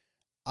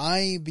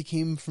 I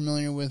became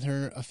familiar with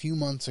her a few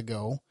months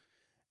ago,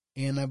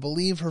 and I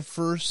believe her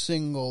first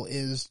single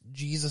is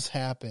Jesus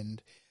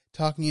Happened,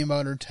 talking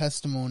about her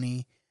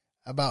testimony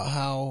about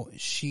how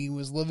she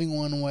was living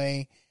one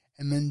way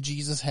and then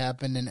Jesus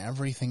happened and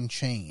everything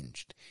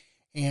changed.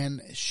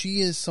 And she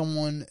is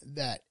someone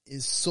that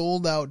is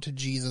sold out to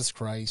Jesus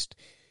Christ.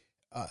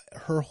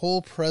 Her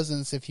whole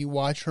presence, if you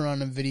watch her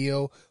on a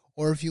video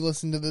or if you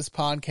listen to this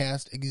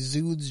podcast,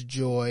 exudes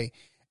joy.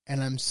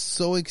 And I'm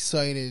so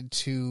excited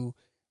to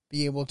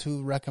be able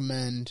to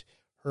recommend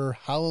her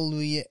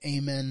Hallelujah,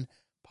 Amen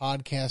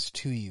podcast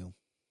to you.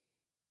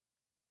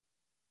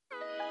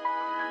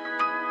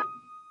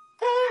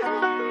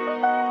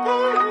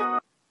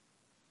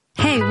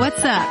 Hey,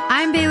 what's up?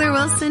 I'm Baylor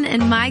Wilson,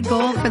 and my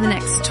goal for the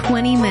next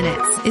 20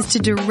 minutes is to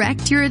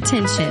direct your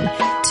attention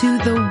to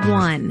the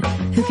one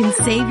who can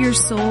save your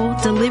soul,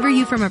 deliver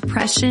you from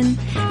oppression,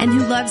 and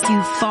who loves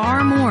you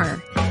far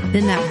more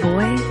than that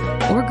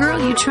boy or girl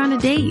you're trying to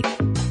date.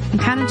 I'm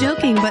kind of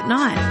joking, but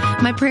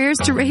not. My prayer is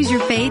to raise your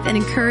faith and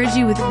encourage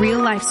you with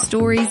real life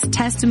stories,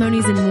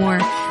 testimonies, and more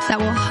that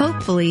will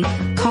hopefully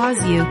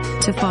cause you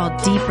to fall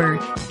deeper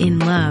in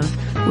love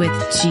with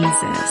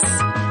Jesus.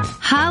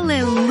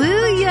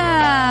 Hallelujah!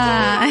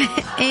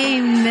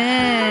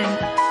 Amen.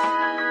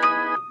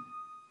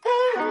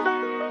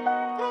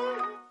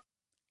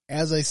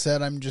 As I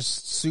said, I'm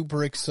just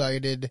super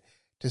excited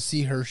to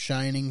see her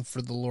shining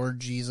for the Lord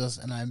Jesus,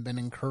 and I've been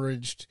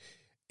encouraged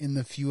in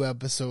the few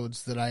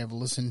episodes that I have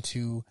listened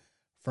to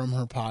from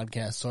her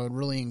podcast. So I would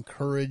really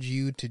encourage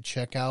you to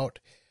check out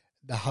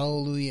the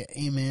Hallelujah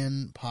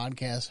Amen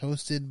podcast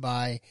hosted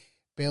by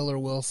Baylor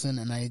Wilson,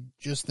 and I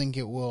just think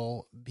it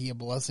will be a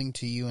blessing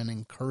to you and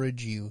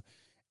encourage you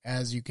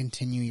as you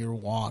continue your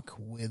walk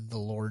with the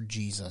Lord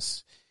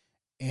Jesus.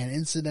 And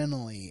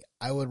incidentally,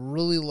 I would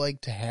really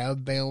like to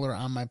have Baylor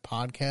on my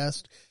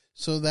podcast,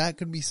 so that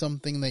could be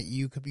something that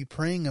you could be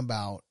praying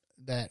about,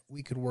 that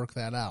we could work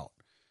that out.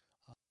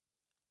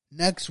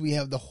 Next, we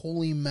have the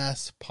Holy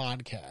Mess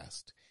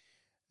podcast.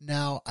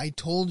 Now, I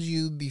told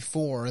you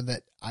before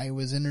that I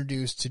was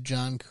introduced to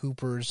John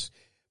Cooper's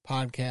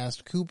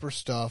podcast, Cooper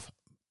Stuff,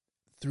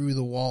 through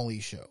the Wally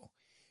Show.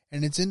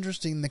 And it's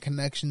interesting the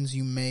connections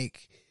you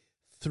make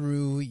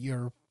through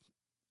your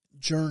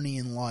journey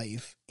in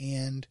life.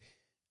 And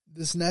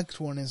this next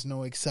one is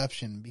no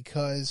exception,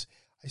 because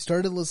I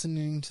started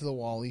listening to the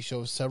Wally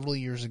Show several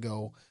years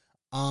ago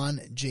on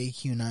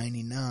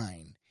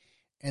JQ99.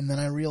 And then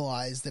I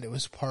realized that it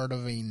was part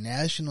of a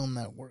national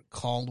network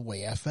called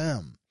Way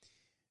FM.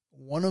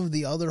 One of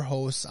the other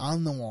hosts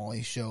on the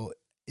Wally Show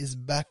is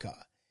Becca.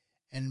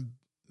 And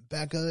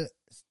Becca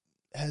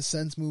has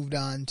since moved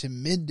on to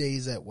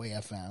middays at Way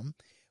FM.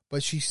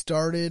 But she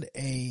started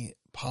a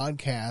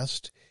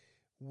podcast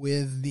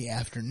with the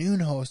afternoon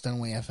host on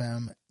Way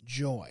FM,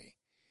 Joy.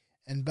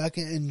 And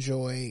Becca and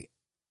Joy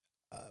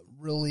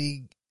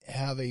really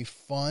have a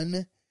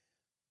fun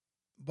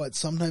but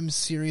sometimes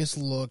serious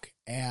look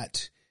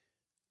at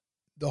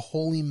the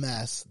holy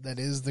mess that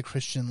is the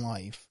Christian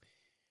life.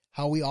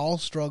 How we all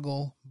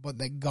struggle, but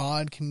that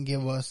God can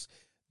give us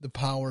the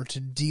power to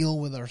deal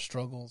with our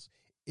struggles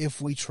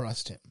if we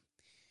trust Him.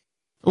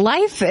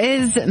 Life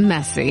is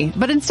messy,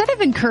 but instead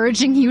of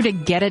encouraging you to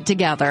get it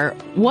together,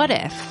 what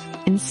if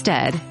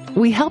instead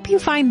we help you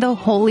find the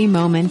holy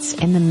moments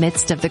in the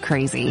midst of the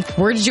crazy?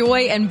 We're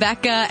Joy and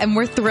Becca, and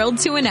we're thrilled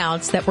to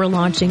announce that we're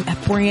launching a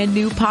brand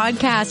new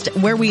podcast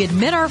where we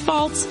admit our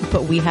faults,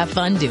 but we have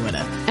fun doing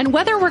it. And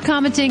whether we're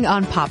commenting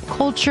on pop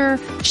culture,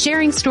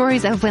 sharing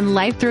stories of when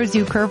life throws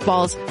you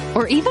curveballs,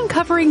 or even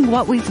covering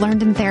what we've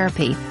learned in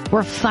therapy,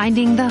 we're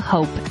finding the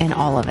hope in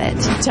all of it.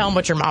 Tell them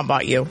what your mom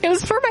bought you. It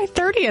was for my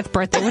 30th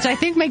birthday, which I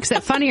think makes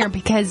it funnier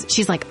because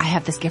she's like, I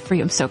have this gift for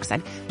you. I'm so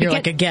excited. You're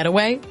like a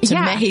getaway to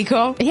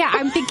Mexico? Yeah,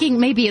 I'm thinking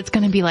maybe it's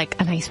going to be like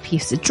a nice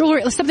piece of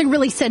jewelry, something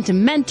really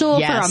sentimental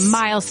for a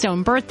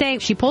milestone birthday.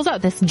 She pulls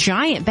out this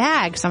giant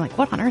bag. So I'm like,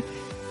 what on earth?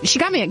 She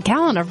got me a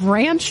gallon of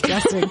ranch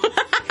dressing.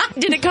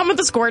 Did it come with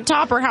a squirt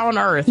top or how on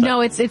earth?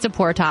 No, it's a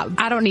pour top.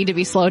 I don't need to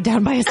be slowed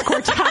down by a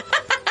squirt top.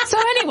 So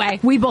anyway,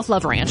 we both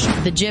love ranch.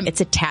 The gym, it's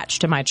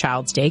attached to my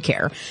child's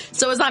daycare.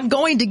 So as I'm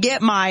going to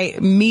get my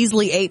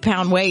measly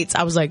 8-pound weights,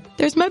 I was like,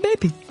 there's my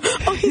baby.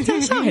 Oh, he's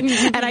outside.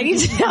 And I need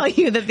to tell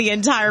you that the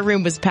entire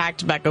room was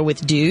packed, Becca,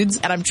 with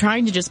dudes. And I'm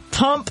trying to just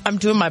pump. I'm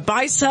doing my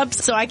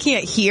biceps, so I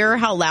can't hear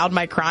how loud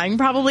my crying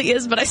probably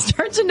is. But I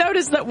start to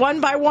notice that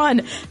one by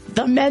one,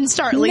 the men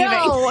start leaving.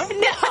 No.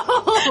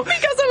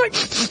 Because I'm like...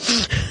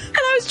 And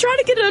I was trying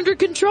to get it under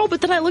control,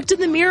 but then I looked in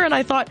the mirror and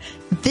I thought,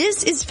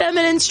 this is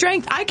feminine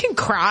strength. I can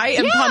cry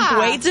and pump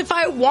weights if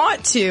I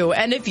want to.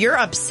 And if you're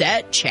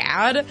upset,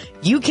 Chad,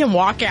 you can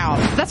walk out.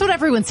 That's what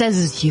everyone says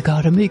is you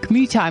gotta make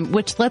me time,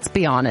 which, let's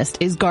be honest,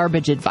 is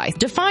garbage advice.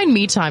 Define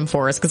me time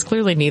for us, because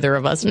clearly neither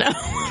of us know.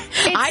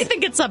 I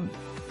think it's a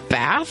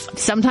bath.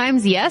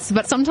 Sometimes, yes,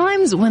 but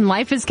sometimes when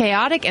life is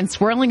chaotic and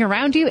swirling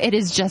around you, it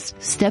is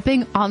just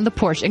stepping on the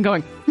porch and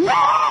going,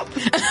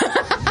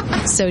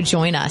 So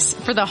join us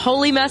for the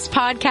Holy Mess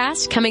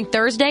podcast coming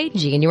Thursday,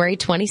 January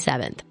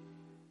 27th.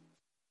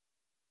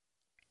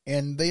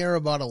 And they are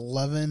about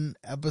 12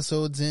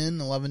 episodes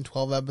in,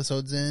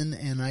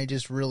 and I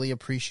just really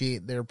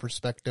appreciate their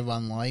perspective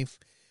on life.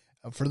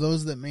 For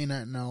those that may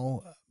not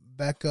know,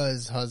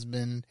 Becca's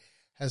husband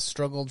has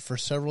struggled for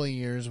several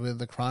years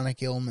with a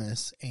chronic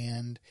illness,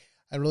 and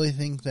I really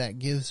think that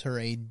gives her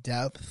a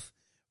depth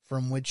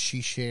from which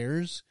she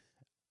shares.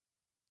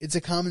 It's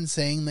a common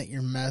saying that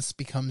your mess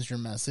becomes your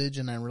message,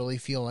 and I really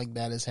feel like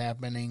that is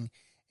happening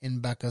in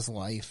Becca's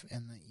life,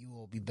 and that you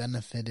will be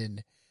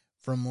benefited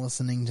from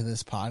listening to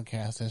this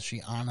podcast as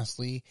she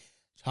honestly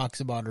talks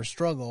about her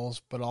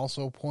struggles, but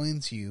also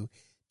points you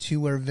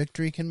to where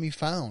victory can be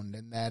found,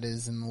 and that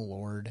is in the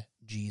Lord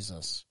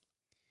Jesus.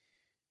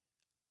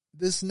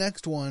 This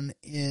next one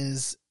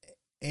is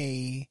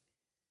a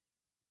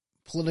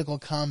political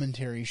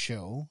commentary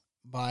show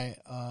by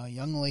a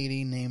young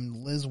lady named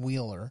Liz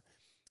Wheeler,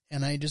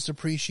 and I just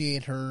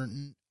appreciate her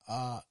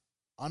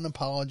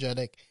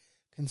unapologetic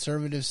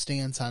conservative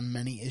stance on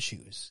many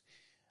issues.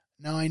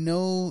 Now, I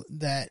know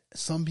that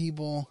some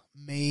people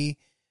may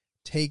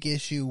take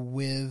issue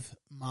with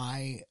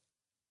my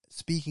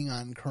speaking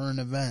on current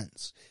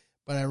events,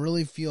 but I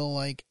really feel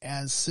like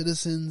as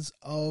citizens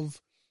of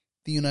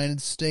the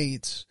United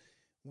States,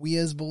 we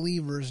as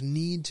believers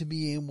need to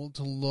be able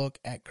to look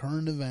at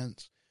current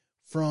events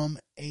from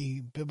a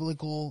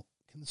biblical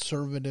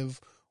conservative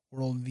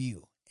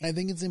worldview. And I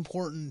think it's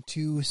important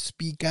to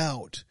speak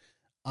out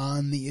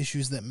on the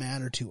issues that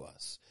matter to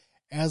us.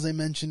 As I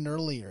mentioned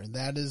earlier,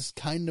 that is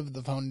kind of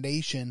the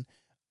foundation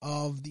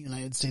of the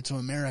United States of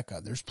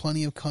America. There's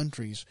plenty of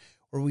countries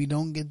where we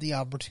don't get the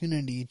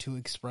opportunity to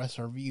express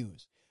our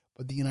views,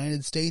 but the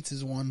United States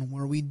is one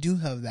where we do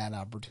have that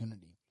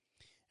opportunity.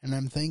 And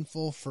I'm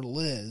thankful for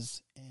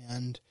Liz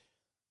and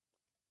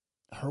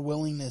her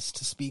willingness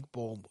to speak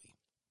boldly.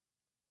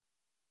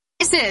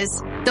 This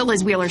is The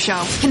Liz Wheeler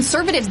Show.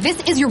 Conservatives,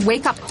 this is your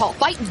wake-up call.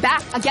 Fight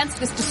back against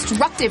this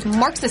destructive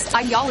Marxist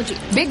ideology.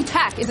 Big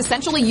tech is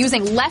essentially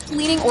using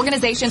left-leaning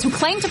organizations who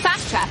claim to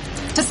fact-check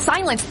to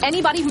silence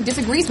anybody who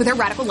disagrees with their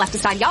radical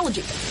leftist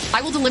ideology.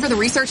 I will deliver the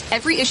research,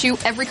 every issue,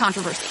 every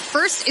controversy.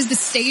 First is the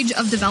stage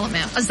of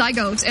development, a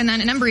zygote, and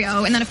then an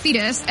embryo, and then a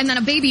fetus, and then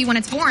a baby when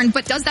it's born.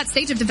 But does that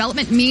stage of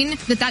development mean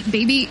that that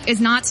baby is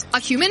not a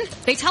human?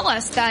 They tell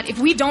us that if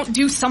we don't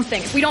do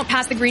something, if we don't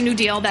pass the Green New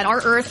Deal, that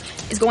our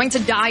Earth is going to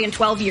die in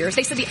 12 years.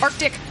 They said the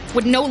Arctic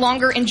would no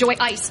longer enjoy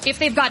ice. If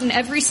they've gotten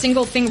every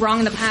single thing wrong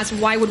in the past,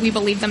 why would we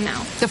believe them now?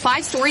 The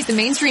 5 stories the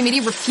mainstream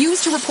media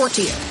refuse to report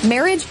to you.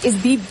 Marriage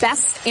is the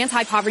best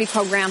anti-poverty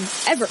program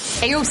ever.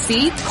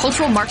 AOC,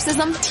 cultural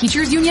Marxism,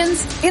 teachers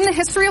unions. In the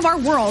history of our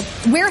world,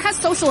 where has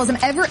socialism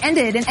ever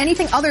ended in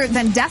anything other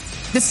than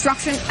death,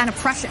 destruction, and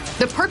oppression?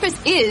 The purpose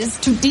is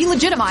to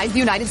delegitimize the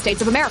United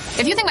States of America.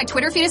 If you think my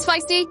Twitter feed is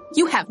feisty,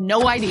 you have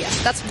no idea.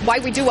 That's why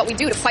we do what we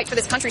do, to fight for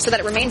this country so that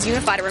it remains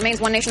unified, it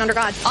remains one nation under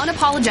God.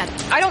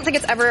 Unapologetic. I don't think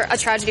it's ever a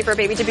tragedy for a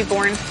baby to be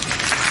born.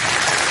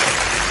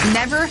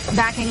 Never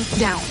backing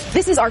down.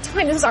 This is our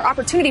time. This is our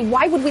opportunity.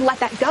 Why would we let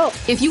that go?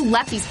 If you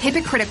let these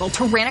hypocritical,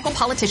 tyrannical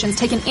politicians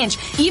take an inch,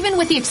 even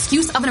with the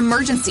excuse of an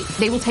emergency,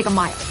 they will take a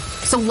mile.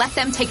 So let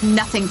them take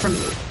nothing from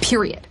you.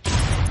 Period.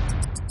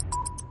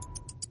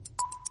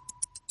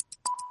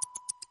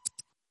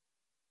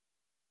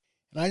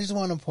 And I just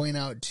want to point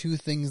out 2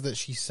 things that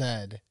she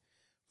said.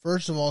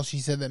 First of all, she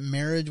said that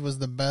marriage was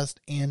the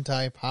best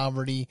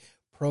anti-poverty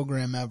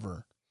program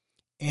ever.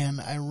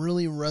 And I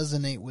really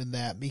resonate with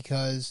that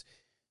because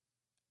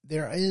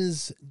there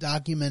is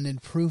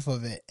documented proof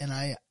of it. And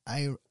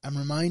I'm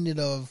reminded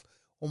of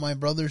what my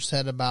brother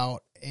said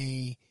about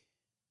a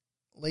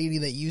lady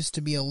that used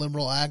to be a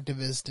liberal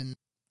activist and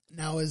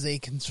now is a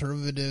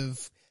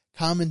conservative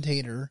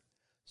commentator,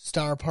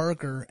 Star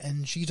Parker,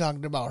 and she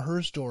talked about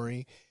her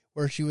story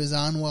where she was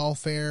on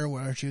welfare,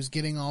 where she was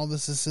getting all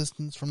this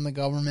assistance from the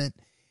government,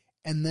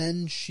 and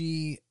then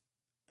she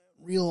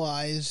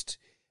realized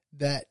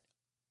that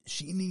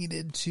she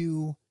needed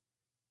to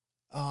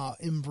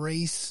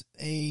embrace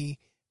a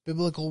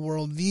biblical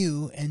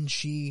worldview, and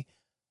she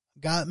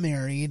got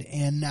married,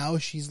 and now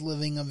she's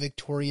living a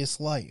victorious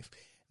life.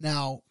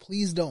 Now,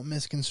 please don't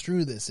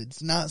misconstrue this.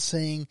 It's not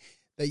saying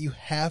that you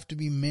have to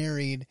be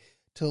married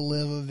to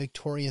live a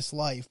victorious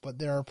life, but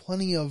there are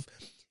plenty of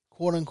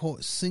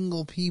quote-unquote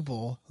single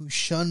people who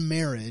shun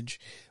marriage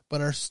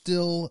but are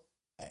still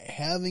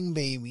having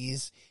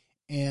babies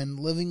and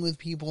living with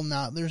people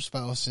not their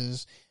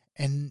spouses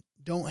and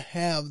don't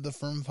have the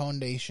firm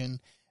foundation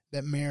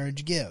that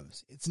marriage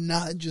gives. It's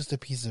not just a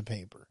piece of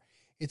paper.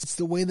 It's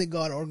the way that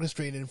God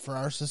orchestrated for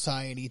our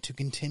society to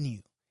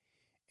continue.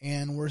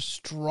 And we're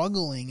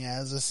struggling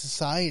as a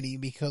society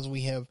because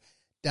we have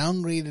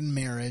downgraded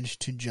marriage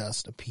to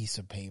just a piece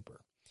of paper.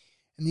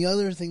 And the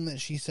other thing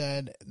that she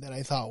said that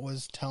I thought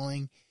was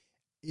telling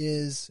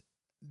is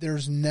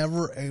there's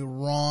never a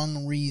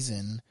wrong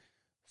reason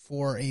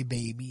for a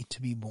baby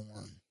to be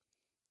born.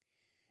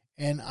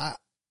 And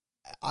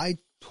I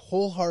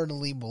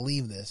wholeheartedly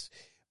believe this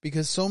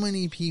because so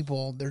many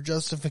people, their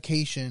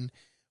justification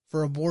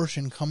for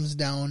abortion comes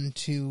down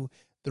to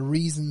the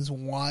reasons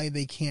why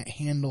they can't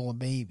handle a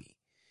baby.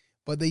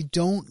 But they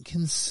don't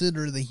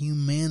consider the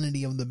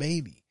humanity of the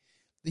baby.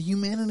 The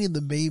humanity of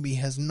the baby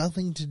has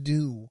nothing to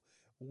do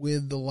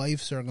with the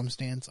life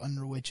circumstance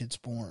under which it's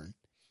born.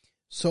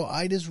 So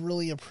I just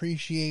really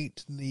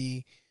appreciate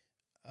the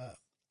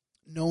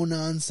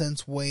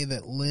no-nonsense way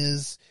that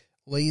Liz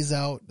lays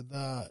out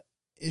the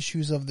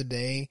issues of the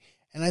day,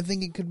 and I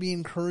think it could be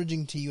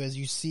encouraging to you as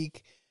you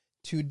seek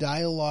to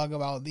dialogue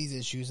about these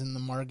issues in the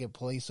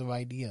marketplace of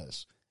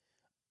ideas.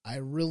 I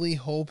really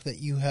hope that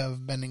you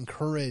have been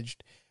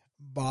encouraged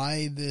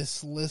by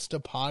this list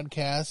of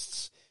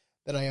podcasts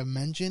that I have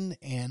mentioned,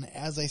 and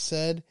as I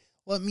said,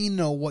 let me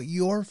know what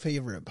your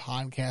favorite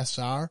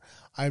podcasts are.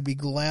 I'd be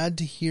glad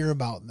to hear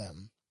about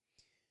them.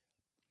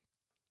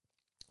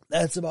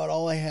 That's about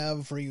all I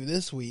have for you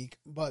this week.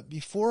 But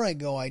before I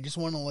go, I just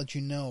want to let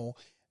you know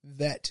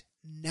that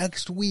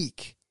next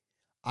week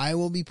I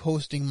will be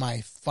posting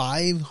my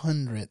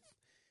 500th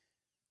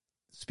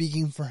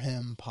Speaking for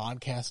Him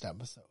podcast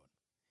episode.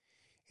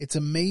 It's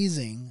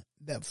amazing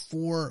that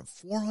for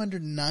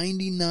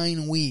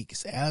 499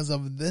 weeks as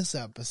of this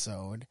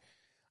episode,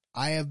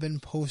 I have been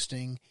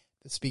posting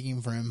the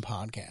Speaking for Him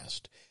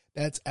podcast.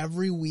 That's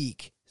every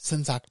week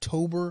since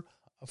October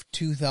of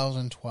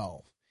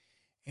 2012.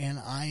 And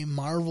I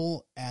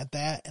marvel at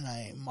that, and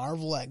I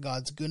marvel at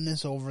God's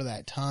goodness over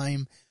that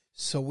time.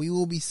 So we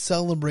will be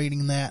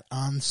celebrating that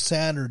on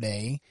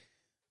Saturday,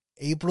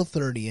 April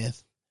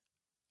 30th,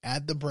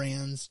 at the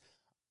Brands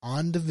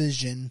on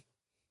Division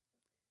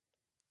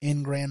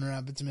in Grand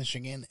Rapids,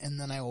 Michigan. And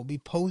then I will be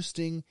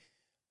posting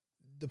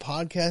the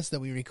podcast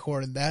that we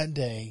recorded that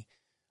day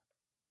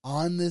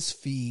on this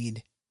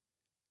feed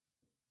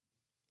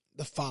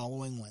the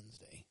following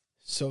Wednesday.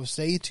 So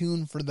stay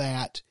tuned for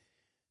that.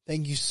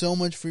 Thank you so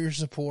much for your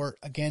support.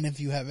 Again, if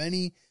you have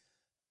any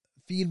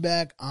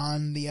feedback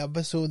on the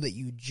episode that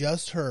you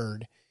just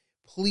heard,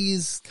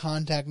 please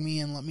contact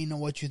me and let me know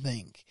what you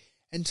think.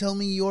 And tell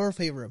me your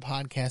favorite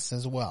podcasts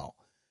as well.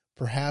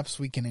 Perhaps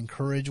we can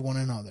encourage one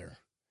another.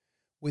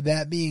 With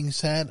that being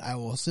said, I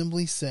will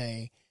simply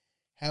say,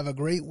 have a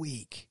great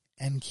week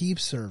and keep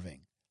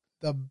serving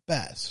the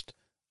best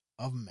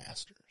of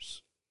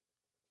masters.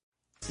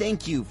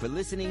 Thank you for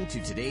listening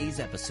to today's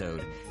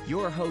episode.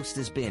 Your host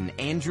has been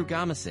Andrew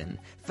Gomison,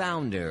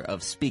 founder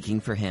of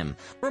Speaking for Him.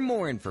 For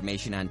more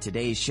information on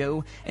today's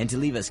show and to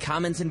leave us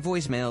comments and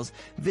voicemails,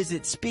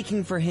 visit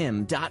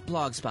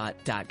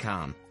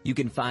speakingforhim.blogspot.com. You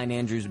can find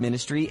Andrew's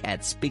ministry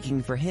at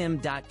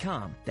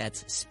speakingforhim.com.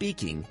 That's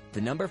speaking,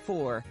 the number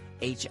 4,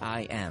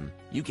 HIM.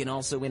 You can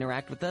also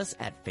interact with us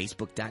at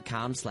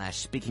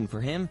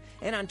facebook.com/speakingforhim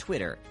and on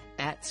Twitter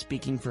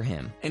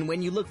 @speakingforhim. And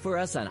when you look for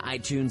us on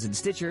iTunes and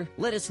Stitcher,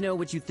 let us know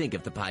what you think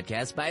of the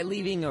podcast by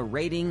leaving a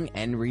rating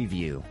and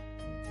review.